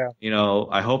 Yeah.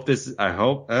 I hope.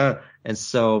 And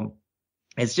so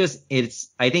I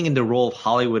think in the role of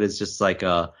Hollywood is just like,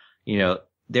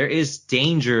 there is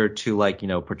danger to like,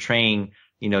 portraying,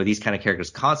 these kind of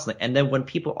characters constantly. And then when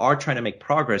people are trying to make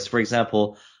progress, for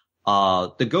example,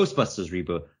 the Ghostbusters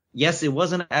reboot. Yes, it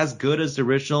wasn't as good as the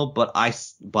original, but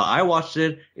I watched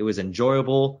it. It was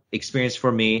enjoyable experience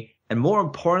for me. And more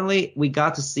importantly, we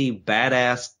got to see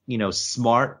badass,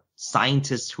 smart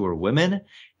scientists who are women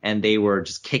and they were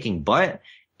just kicking butt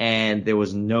and there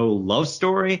was no love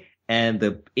story. And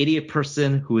the idiot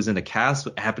person who was in the cast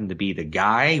happened to be the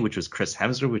guy, which was Chris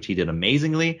Hemsworth, which he did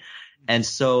amazingly. And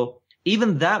so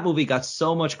even that movie got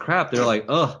so much crap. They're like,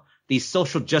 ugh, these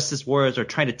social justice warriors are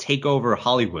trying to take over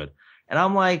Hollywood. And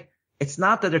I'm like, it's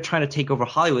not that they're trying to take over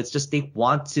Hollywood. It's just they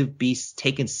want to be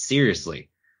taken seriously.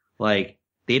 Like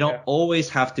they don't always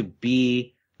have to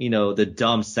be, the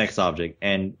dumb sex object.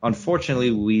 And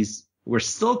unfortunately, we're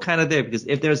still kind of there because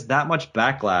if there's that much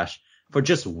backlash for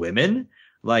just women,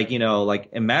 like,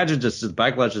 imagine just the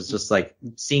backlash is just like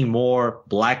seeing more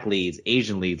black leads,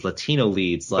 Asian leads, Latino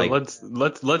leads. Like,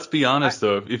 but let's be honest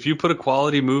though. If you put a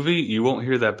quality movie, you won't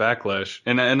hear that backlash.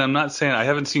 And I'm not saying I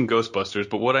haven't seen Ghostbusters,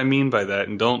 but what I mean by that,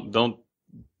 and don't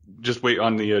just wait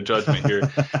on the judgment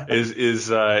here,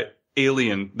 is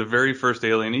Alien, the very first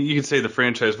Alien. You could say the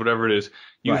franchise, whatever it is.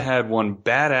 You had one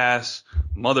badass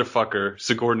motherfucker,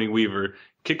 Sigourney Weaver,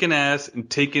 kicking ass and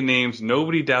taking names.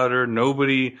 Nobody doubted her.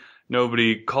 Nobody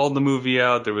called the movie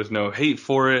out. There was no hate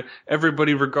for it.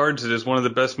 Everybody regards it as one of the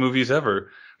best movies ever.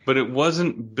 But it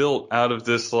wasn't built out of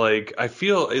this, like, I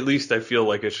feel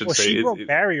like I should say. Well, she broke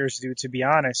barriers, dude, to be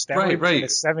honest. That was in the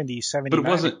 70s, 79.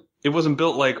 But it wasn't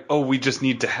built like, oh, we just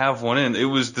need to have one in.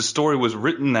 The story was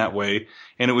written that way,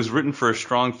 and it was written for a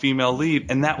strong female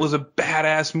lead, and that was a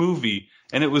badass movie.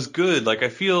 And it was good. Like, I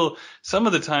feel some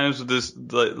of the times with this,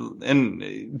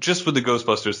 and just with the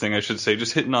Ghostbusters thing, I should say,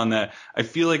 just hitting on that, I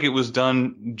feel like it was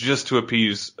done just to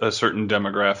appease a certain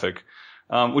demographic,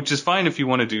 which is fine if you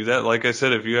want to do that. Like I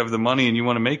said, if you have the money and you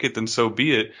want to make it, then so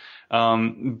be it.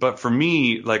 But for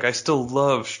me, like, I still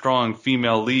love strong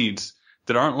female leads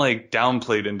that aren't like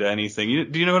downplayed into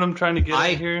anything. Do you know what I'm trying to get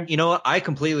at here? You know what? I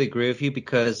completely agree with you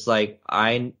because like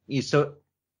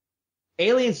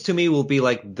Aliens to me will be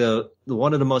like the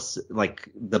one of the most like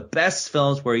the best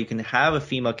films where you can have a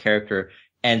female character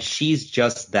and she's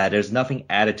just that. There's nothing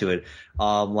added to it.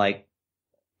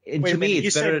 To me,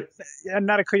 it's better.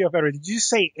 Not to cut you off, Edward. Did you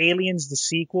say Aliens the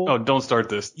sequel? Oh, don't start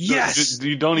this. Yes.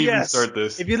 You don't even start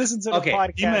this. If you listen to the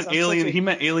podcast, He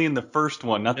meant Alien the first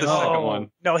one, not the second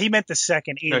one. No, he meant the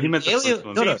second Alien. No, he meant the first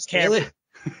one. James Cameron.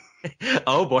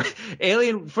 Oh boy,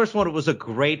 Alien first one was a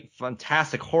great,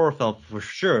 fantastic horror film for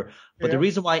sure. But the Yeah.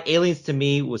 reason why Aliens to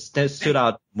me stood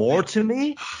out more to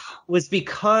me was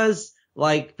because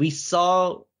like we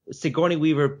saw Sigourney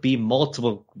Weaver be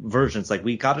multiple versions. Like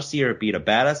we got to see her be a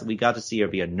badass. We got to see her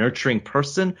be a nurturing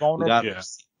person. We got Vulnerable. to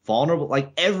see vulnerable,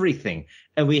 like everything.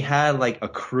 And we had like a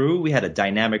crew. We had a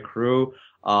dynamic crew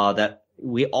that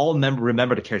we all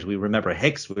remember the characters. We remember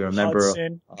Hicks. We remember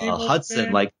Hudson.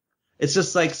 Hudson. Like it's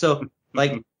just like so.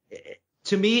 Like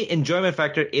to me, enjoyment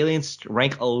factor, Aliens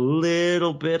rank a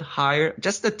little bit higher,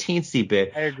 just a teensy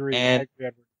bit. I agree. And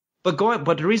but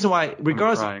the reason why,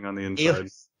 regardless, I'm crying on the inside.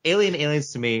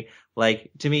 Aliens to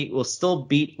me will still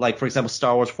beat, like, for example,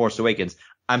 Star Wars Force Awakens.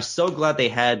 I'm so glad they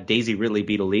had Daisy Ridley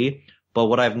beat Ali, but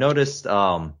what I've noticed,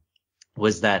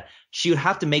 was that she would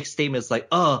have to make statements like,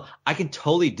 oh, I can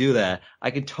totally do that. I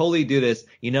can totally do this.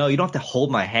 You don't have to hold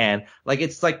my hand. Like,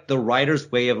 it's like the writer's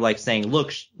way of like saying,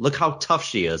 look how tough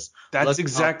she is. That's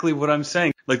exactly what I'm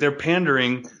saying. Like, they're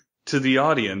pandering to the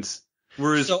audience,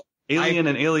 whereas Alien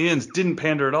and Aliens didn't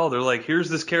pander at all. They're like, here's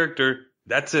this character.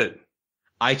 That's it.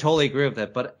 I totally agree with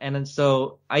that.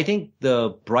 So I think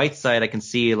the bright side I can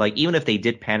see, like, even if they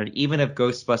did pander, even if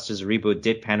Ghostbusters reboot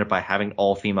did pander by having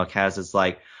all female cast, is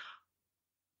like,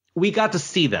 we got to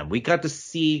see them. We got to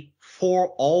see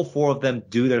all four of them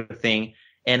do their thing.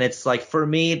 And it's like, for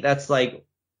me, that's like,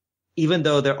 even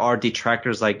though there are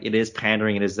detractors, like it is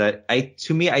pandering, it is that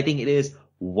to me, I think it is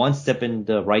one step in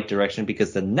the right direction,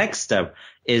 because the next step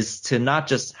is to not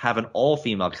just have an all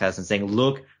female cast and saying,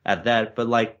 look at that, but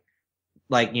like,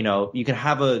 you can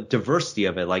have a diversity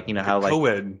of it, like, how like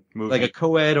co-ed movie. Like a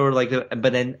co-ed or like,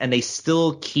 but then, and they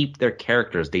still keep their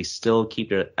characters. They still keep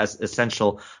their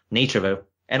essential nature of it.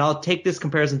 And I'll take this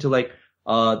comparison to like,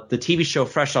 the TV show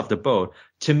Fresh Off the Boat.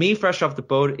 To me, Fresh Off the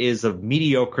Boat is a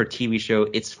mediocre TV show.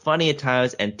 It's funny at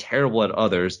times and terrible at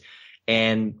others.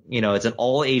 And, it's an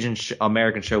all Asian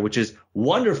American show, which is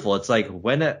wonderful. It's like,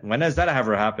 when has that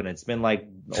ever happened? It's been like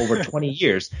over 20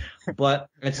 years.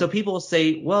 And so people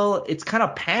say, well, it's kind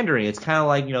of pandering. It's kind of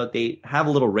like, they have a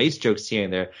little race jokes here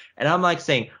and there. And I'm like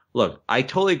saying, look, I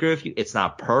totally agree with you. It's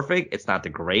not perfect. It's not the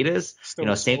greatest.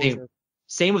 Same thing.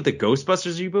 Same with the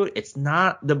Ghostbusters reboot. It's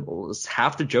not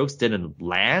half the jokes didn't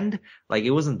land. Like,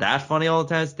 it wasn't that funny all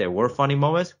the times. There were funny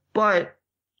moments, but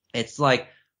it's like,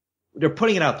 they're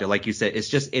putting it out there. Like you said,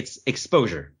 it's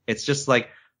exposure. It's just like,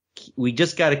 we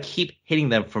just got to keep hitting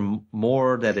them for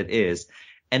more that it is.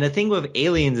 And the thing with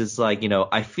Aliens is like,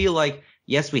 I feel like,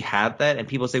 yes, we had that, and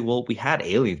people say, well, we had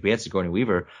Aliens, we had Sigourney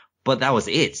Weaver, but that was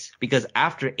it. Because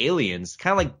after Aliens,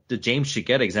 kind of like the James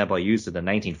Chiquetta example I used in the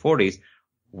 1940s,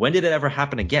 when did it ever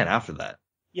happen again after that?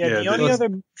 Yeah, the only other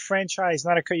franchise,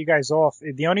 not to cut you guys off,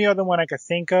 the only other one I could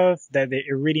think of that it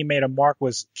really made a mark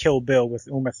was Kill Bill with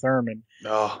Uma Thurman.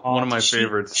 Oh, one of my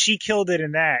favorites. She killed it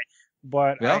in that.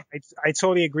 But yeah. I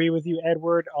totally agree with you,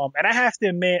 Edward. And I have to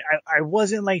admit, I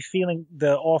wasn't like feeling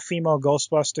the all-female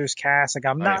Ghostbusters cast. Like,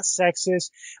 I'm not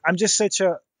sexist. I'm just such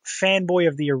a fanboy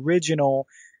of the original,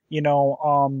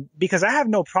 because I have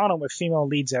no problem with female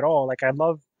leads at all. Like, I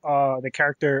love the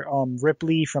character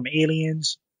Ripley from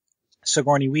Aliens,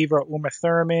 Sigourney Weaver, Uma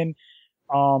Thurman.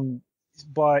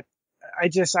 But I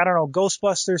don't know,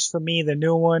 Ghostbusters for me, the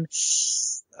new one,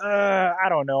 I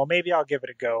don't know, maybe I'll give it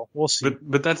a go. We'll see.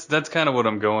 But that's kind of what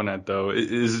I'm going at, though,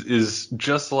 is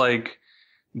just like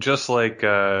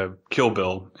Kill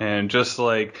Bill, and just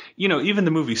like, even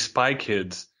the movie Spy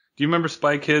Kids. Do you remember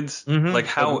Spy Kids? Mm-hmm. Like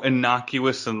how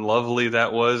innocuous and lovely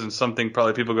that was, and something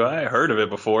probably people go, I heard of it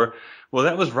before. Well,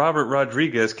 that was Robert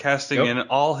Rodriguez casting an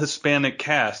all Hispanic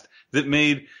cast that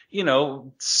made,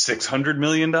 $600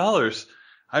 million.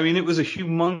 I mean, it was a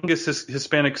humongous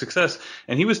Hispanic success.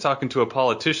 And he was talking to a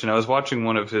politician. I was watching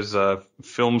one of his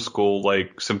film school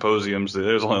symposiums.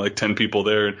 There was only like 10 people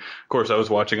there. And of course, I was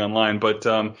watching online. But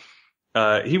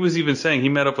he was even saying he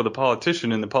met up with a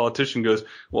politician, and the politician goes,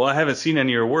 well, I haven't seen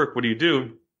any of your work. What do you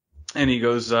do? And he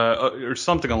goes, or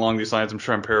something along these lines. I'm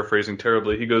sure I'm paraphrasing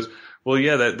terribly. He goes, well,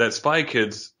 yeah, that Spy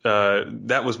Kids,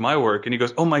 that was my work. And he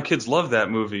goes, oh, my kids love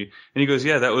that movie. And he goes,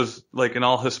 yeah, that was like an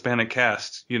all Hispanic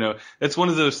cast. It's one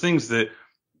of those things that,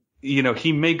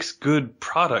 he makes good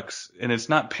products, and it's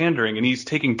not pandering, and he's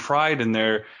taking pride in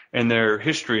their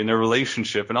history and their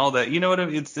relationship and all that. You know what I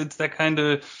mean? It's that kind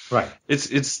of, right.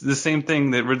 It's the same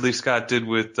thing that Ridley Scott did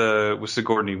with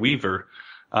Sigourney Weaver.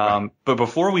 Right. But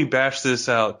before we bash this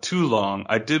out too long,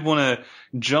 I did want to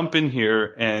jump in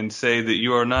here and say that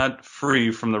you are not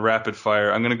free from the rapid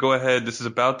fire. I'm going to go ahead. This is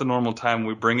about the normal time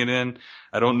we bring it in.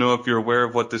 I don't know if you're aware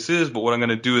of what this is, but what I'm going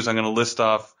to do is I'm going to list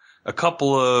off a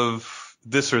couple of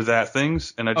this or that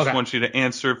things, and I just want you to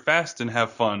answer fast and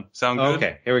have fun. Sound good?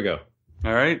 Okay, here we go.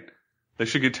 All right. They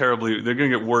should get terribly. They're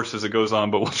going to get worse as it goes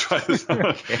on, but we'll try this out.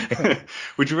 Okay.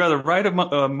 Would you rather ride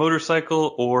a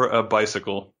motorcycle or a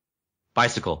bicycle?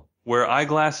 Bicycle. Wear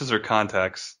eyeglasses or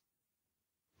contacts?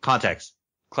 Contacts.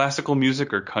 Classical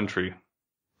music or country?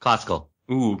 Classical.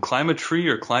 Ooh, climb a tree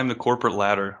or climb the corporate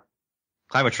ladder?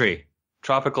 Climb a tree.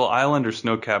 Tropical island or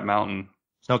snow-capped mountain?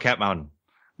 Snow-capped mountain.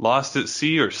 Lost at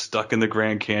sea or stuck in the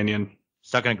Grand Canyon?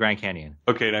 Stuck in a Grand Canyon.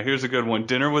 Okay, now here's a good one.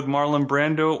 Dinner with Marlon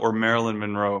Brando or Marilyn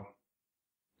Monroe?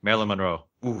 Marilyn Monroe.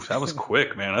 Ooh, that was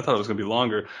quick, man. I thought it was going to be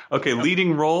longer. Okay,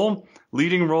 leading role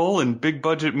in big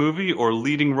budget movie or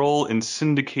leading role in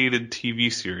syndicated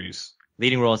TV series?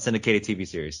 Leading role in syndicated TV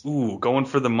series. Ooh, going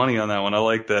for the money on that one. I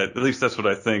like that. At least that's what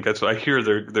I think. That's what I hear.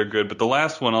 They're good. But the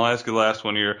last one, I'll ask you the last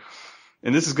one here.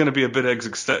 And this is going to be a bit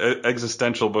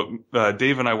existential, but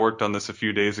Dave and I worked on this a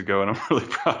few days ago, and I'm really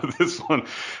proud of this one.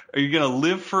 Are you going to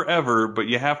live forever, but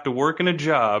you have to work in a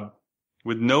job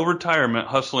with no retirement,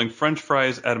 hustling French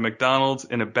fries at a McDonald's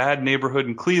in a bad neighborhood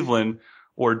in Cleveland,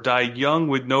 or die young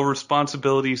with no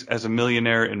responsibilities as a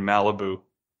millionaire in Malibu?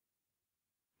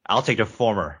 I'll take the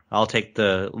former. I'll take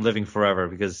the living forever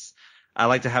because I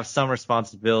like to have some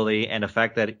responsibility, and the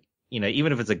fact that,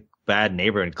 even if it's a bad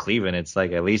neighbor in Cleveland, it's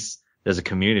like at least there's a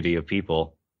community of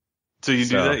people. So you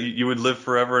do that? You would live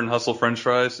forever and hustle French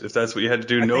fries if that's what you had to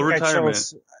do? No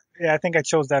retirement. I think I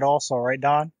chose that also, right,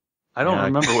 Don? I don't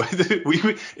remember what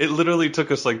it literally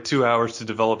took us like 2 hours to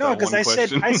develop that one question. No,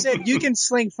 because I said you can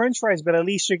sling French fries, but at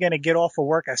least you're gonna get off of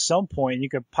work at some point. You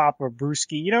could pop a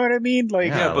brewski. You know what I mean?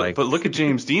 But look at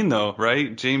James Dean though,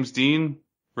 right? James Dean,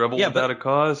 Rebel Without a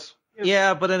Cause.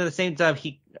 Yeah, but then at the same time,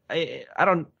 I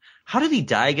don't. How did he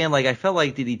die again? Like I felt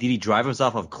like did he drive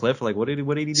himself off a cliff? Like what did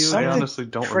he do? Something I honestly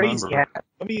don't crazy remember.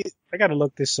 I gotta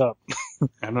look this up.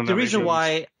 I don't know. The reason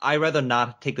why I rather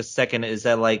not take the second is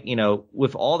that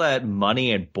with all that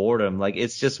money and boredom, like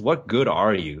it's just what good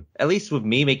are you? At least with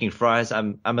me making fries,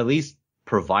 I'm at least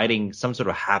providing some sort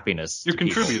of happiness. You're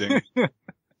contributing.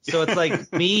 So it's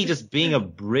like me just being a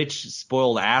rich,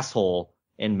 spoiled asshole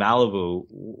in Malibu.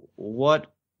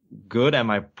 What good am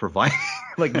I providing?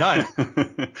 Like none.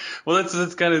 Well,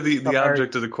 that's kind of the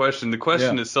object of the question. The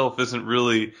question itself isn't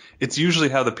really. It's usually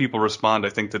how the people respond. I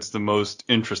think that's the most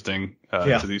interesting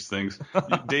to these things.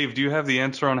 Dave, do you have the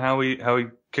answer on how he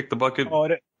kicked the bucket?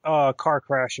 Car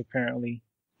crash apparently.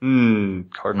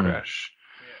 Car crash.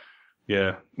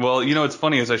 Yeah. Well, it's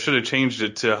funny is I should have changed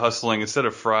it to hustling instead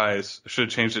of fries. I should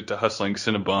have changed it to hustling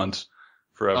Cinnabons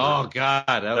forever. Oh God,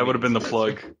 that would have been the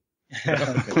plug.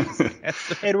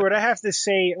 Edward, I have to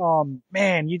say,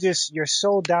 man, you're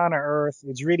so down to earth.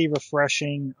 It's really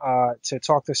refreshing, to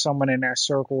talk to someone in that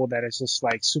circle that is just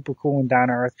like super cool and down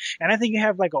to earth. And I think you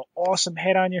have like an awesome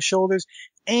head on your shoulders.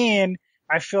 And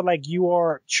I feel like you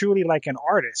are truly like an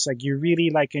artist. Like you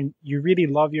really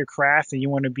love your craft and you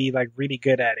want to be like really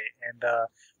good at it. And,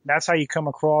 that's how you come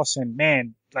across. And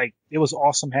man, like it was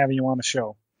awesome having you on the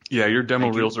show. Yeah, your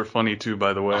demo reels are funny too,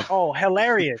 by the way. Oh,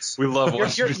 hilarious! We love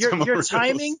watching your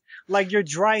timing, like your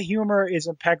dry humor is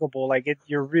impeccable. Like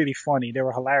you're really funny. They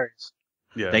were hilarious.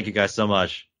 Yeah. Thank you guys so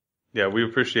much. Yeah, we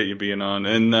appreciate you being on.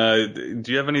 And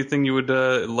do you have anything you would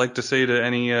like to say to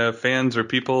any fans or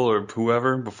people or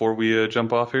whoever before we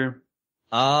jump off here?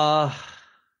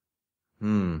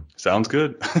 Sounds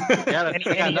good.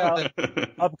 Any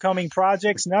upcoming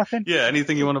projects? Nothing? Yeah,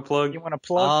 anything you want to plug?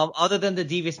 Other than the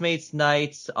Devious Mates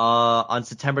nights, on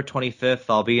September 25th,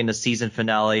 I'll be in the season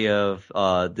finale of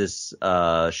this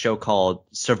show called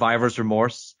Survivor's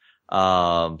Remorse.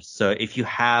 So if you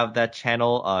have that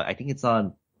channel, I think it's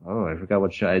on. Oh, I forgot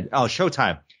what show.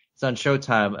 Showtime. It's on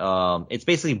Showtime. It's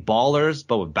basically Ballers,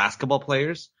 but with basketball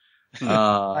players.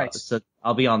 Nice. So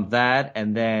I'll be on that,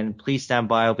 and then please stand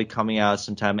by. I'll be coming out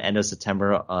sometime end of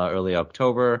September, early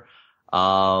October.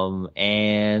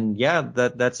 And yeah,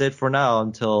 that's it for now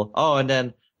until, and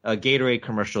then a Gatorade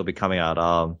commercial will be coming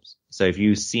out. So if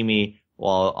you see me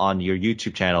while on your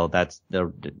YouTube channel, that's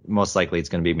most likely it's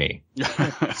going to be me.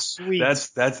 Sweet.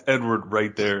 That's Edward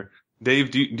right there.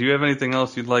 Dave, do you have anything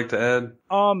else you'd like to add?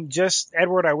 Just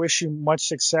Edward, I wish you much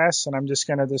success, and I'm just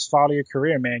going to follow your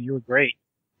career, man. You were great.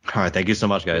 All right. Thank you so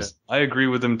much, guys. Yeah, I agree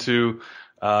with him too.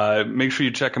 Make sure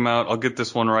you check him out. I'll get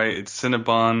this one right. It's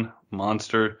Cinnabon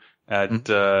Monster at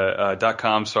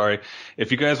 .com. Sorry.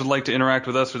 If you guys would like to interact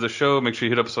with us for the show, make sure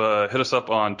you hit us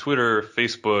up on Twitter,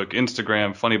 Facebook,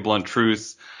 Instagram, Funny Blunt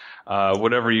Truth,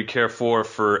 whatever you care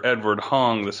for Edward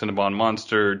Hong, the Cinnabon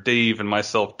Monster, Dave, and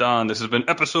myself, Don. This has been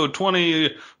episode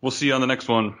 20. We'll see you on the next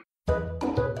one.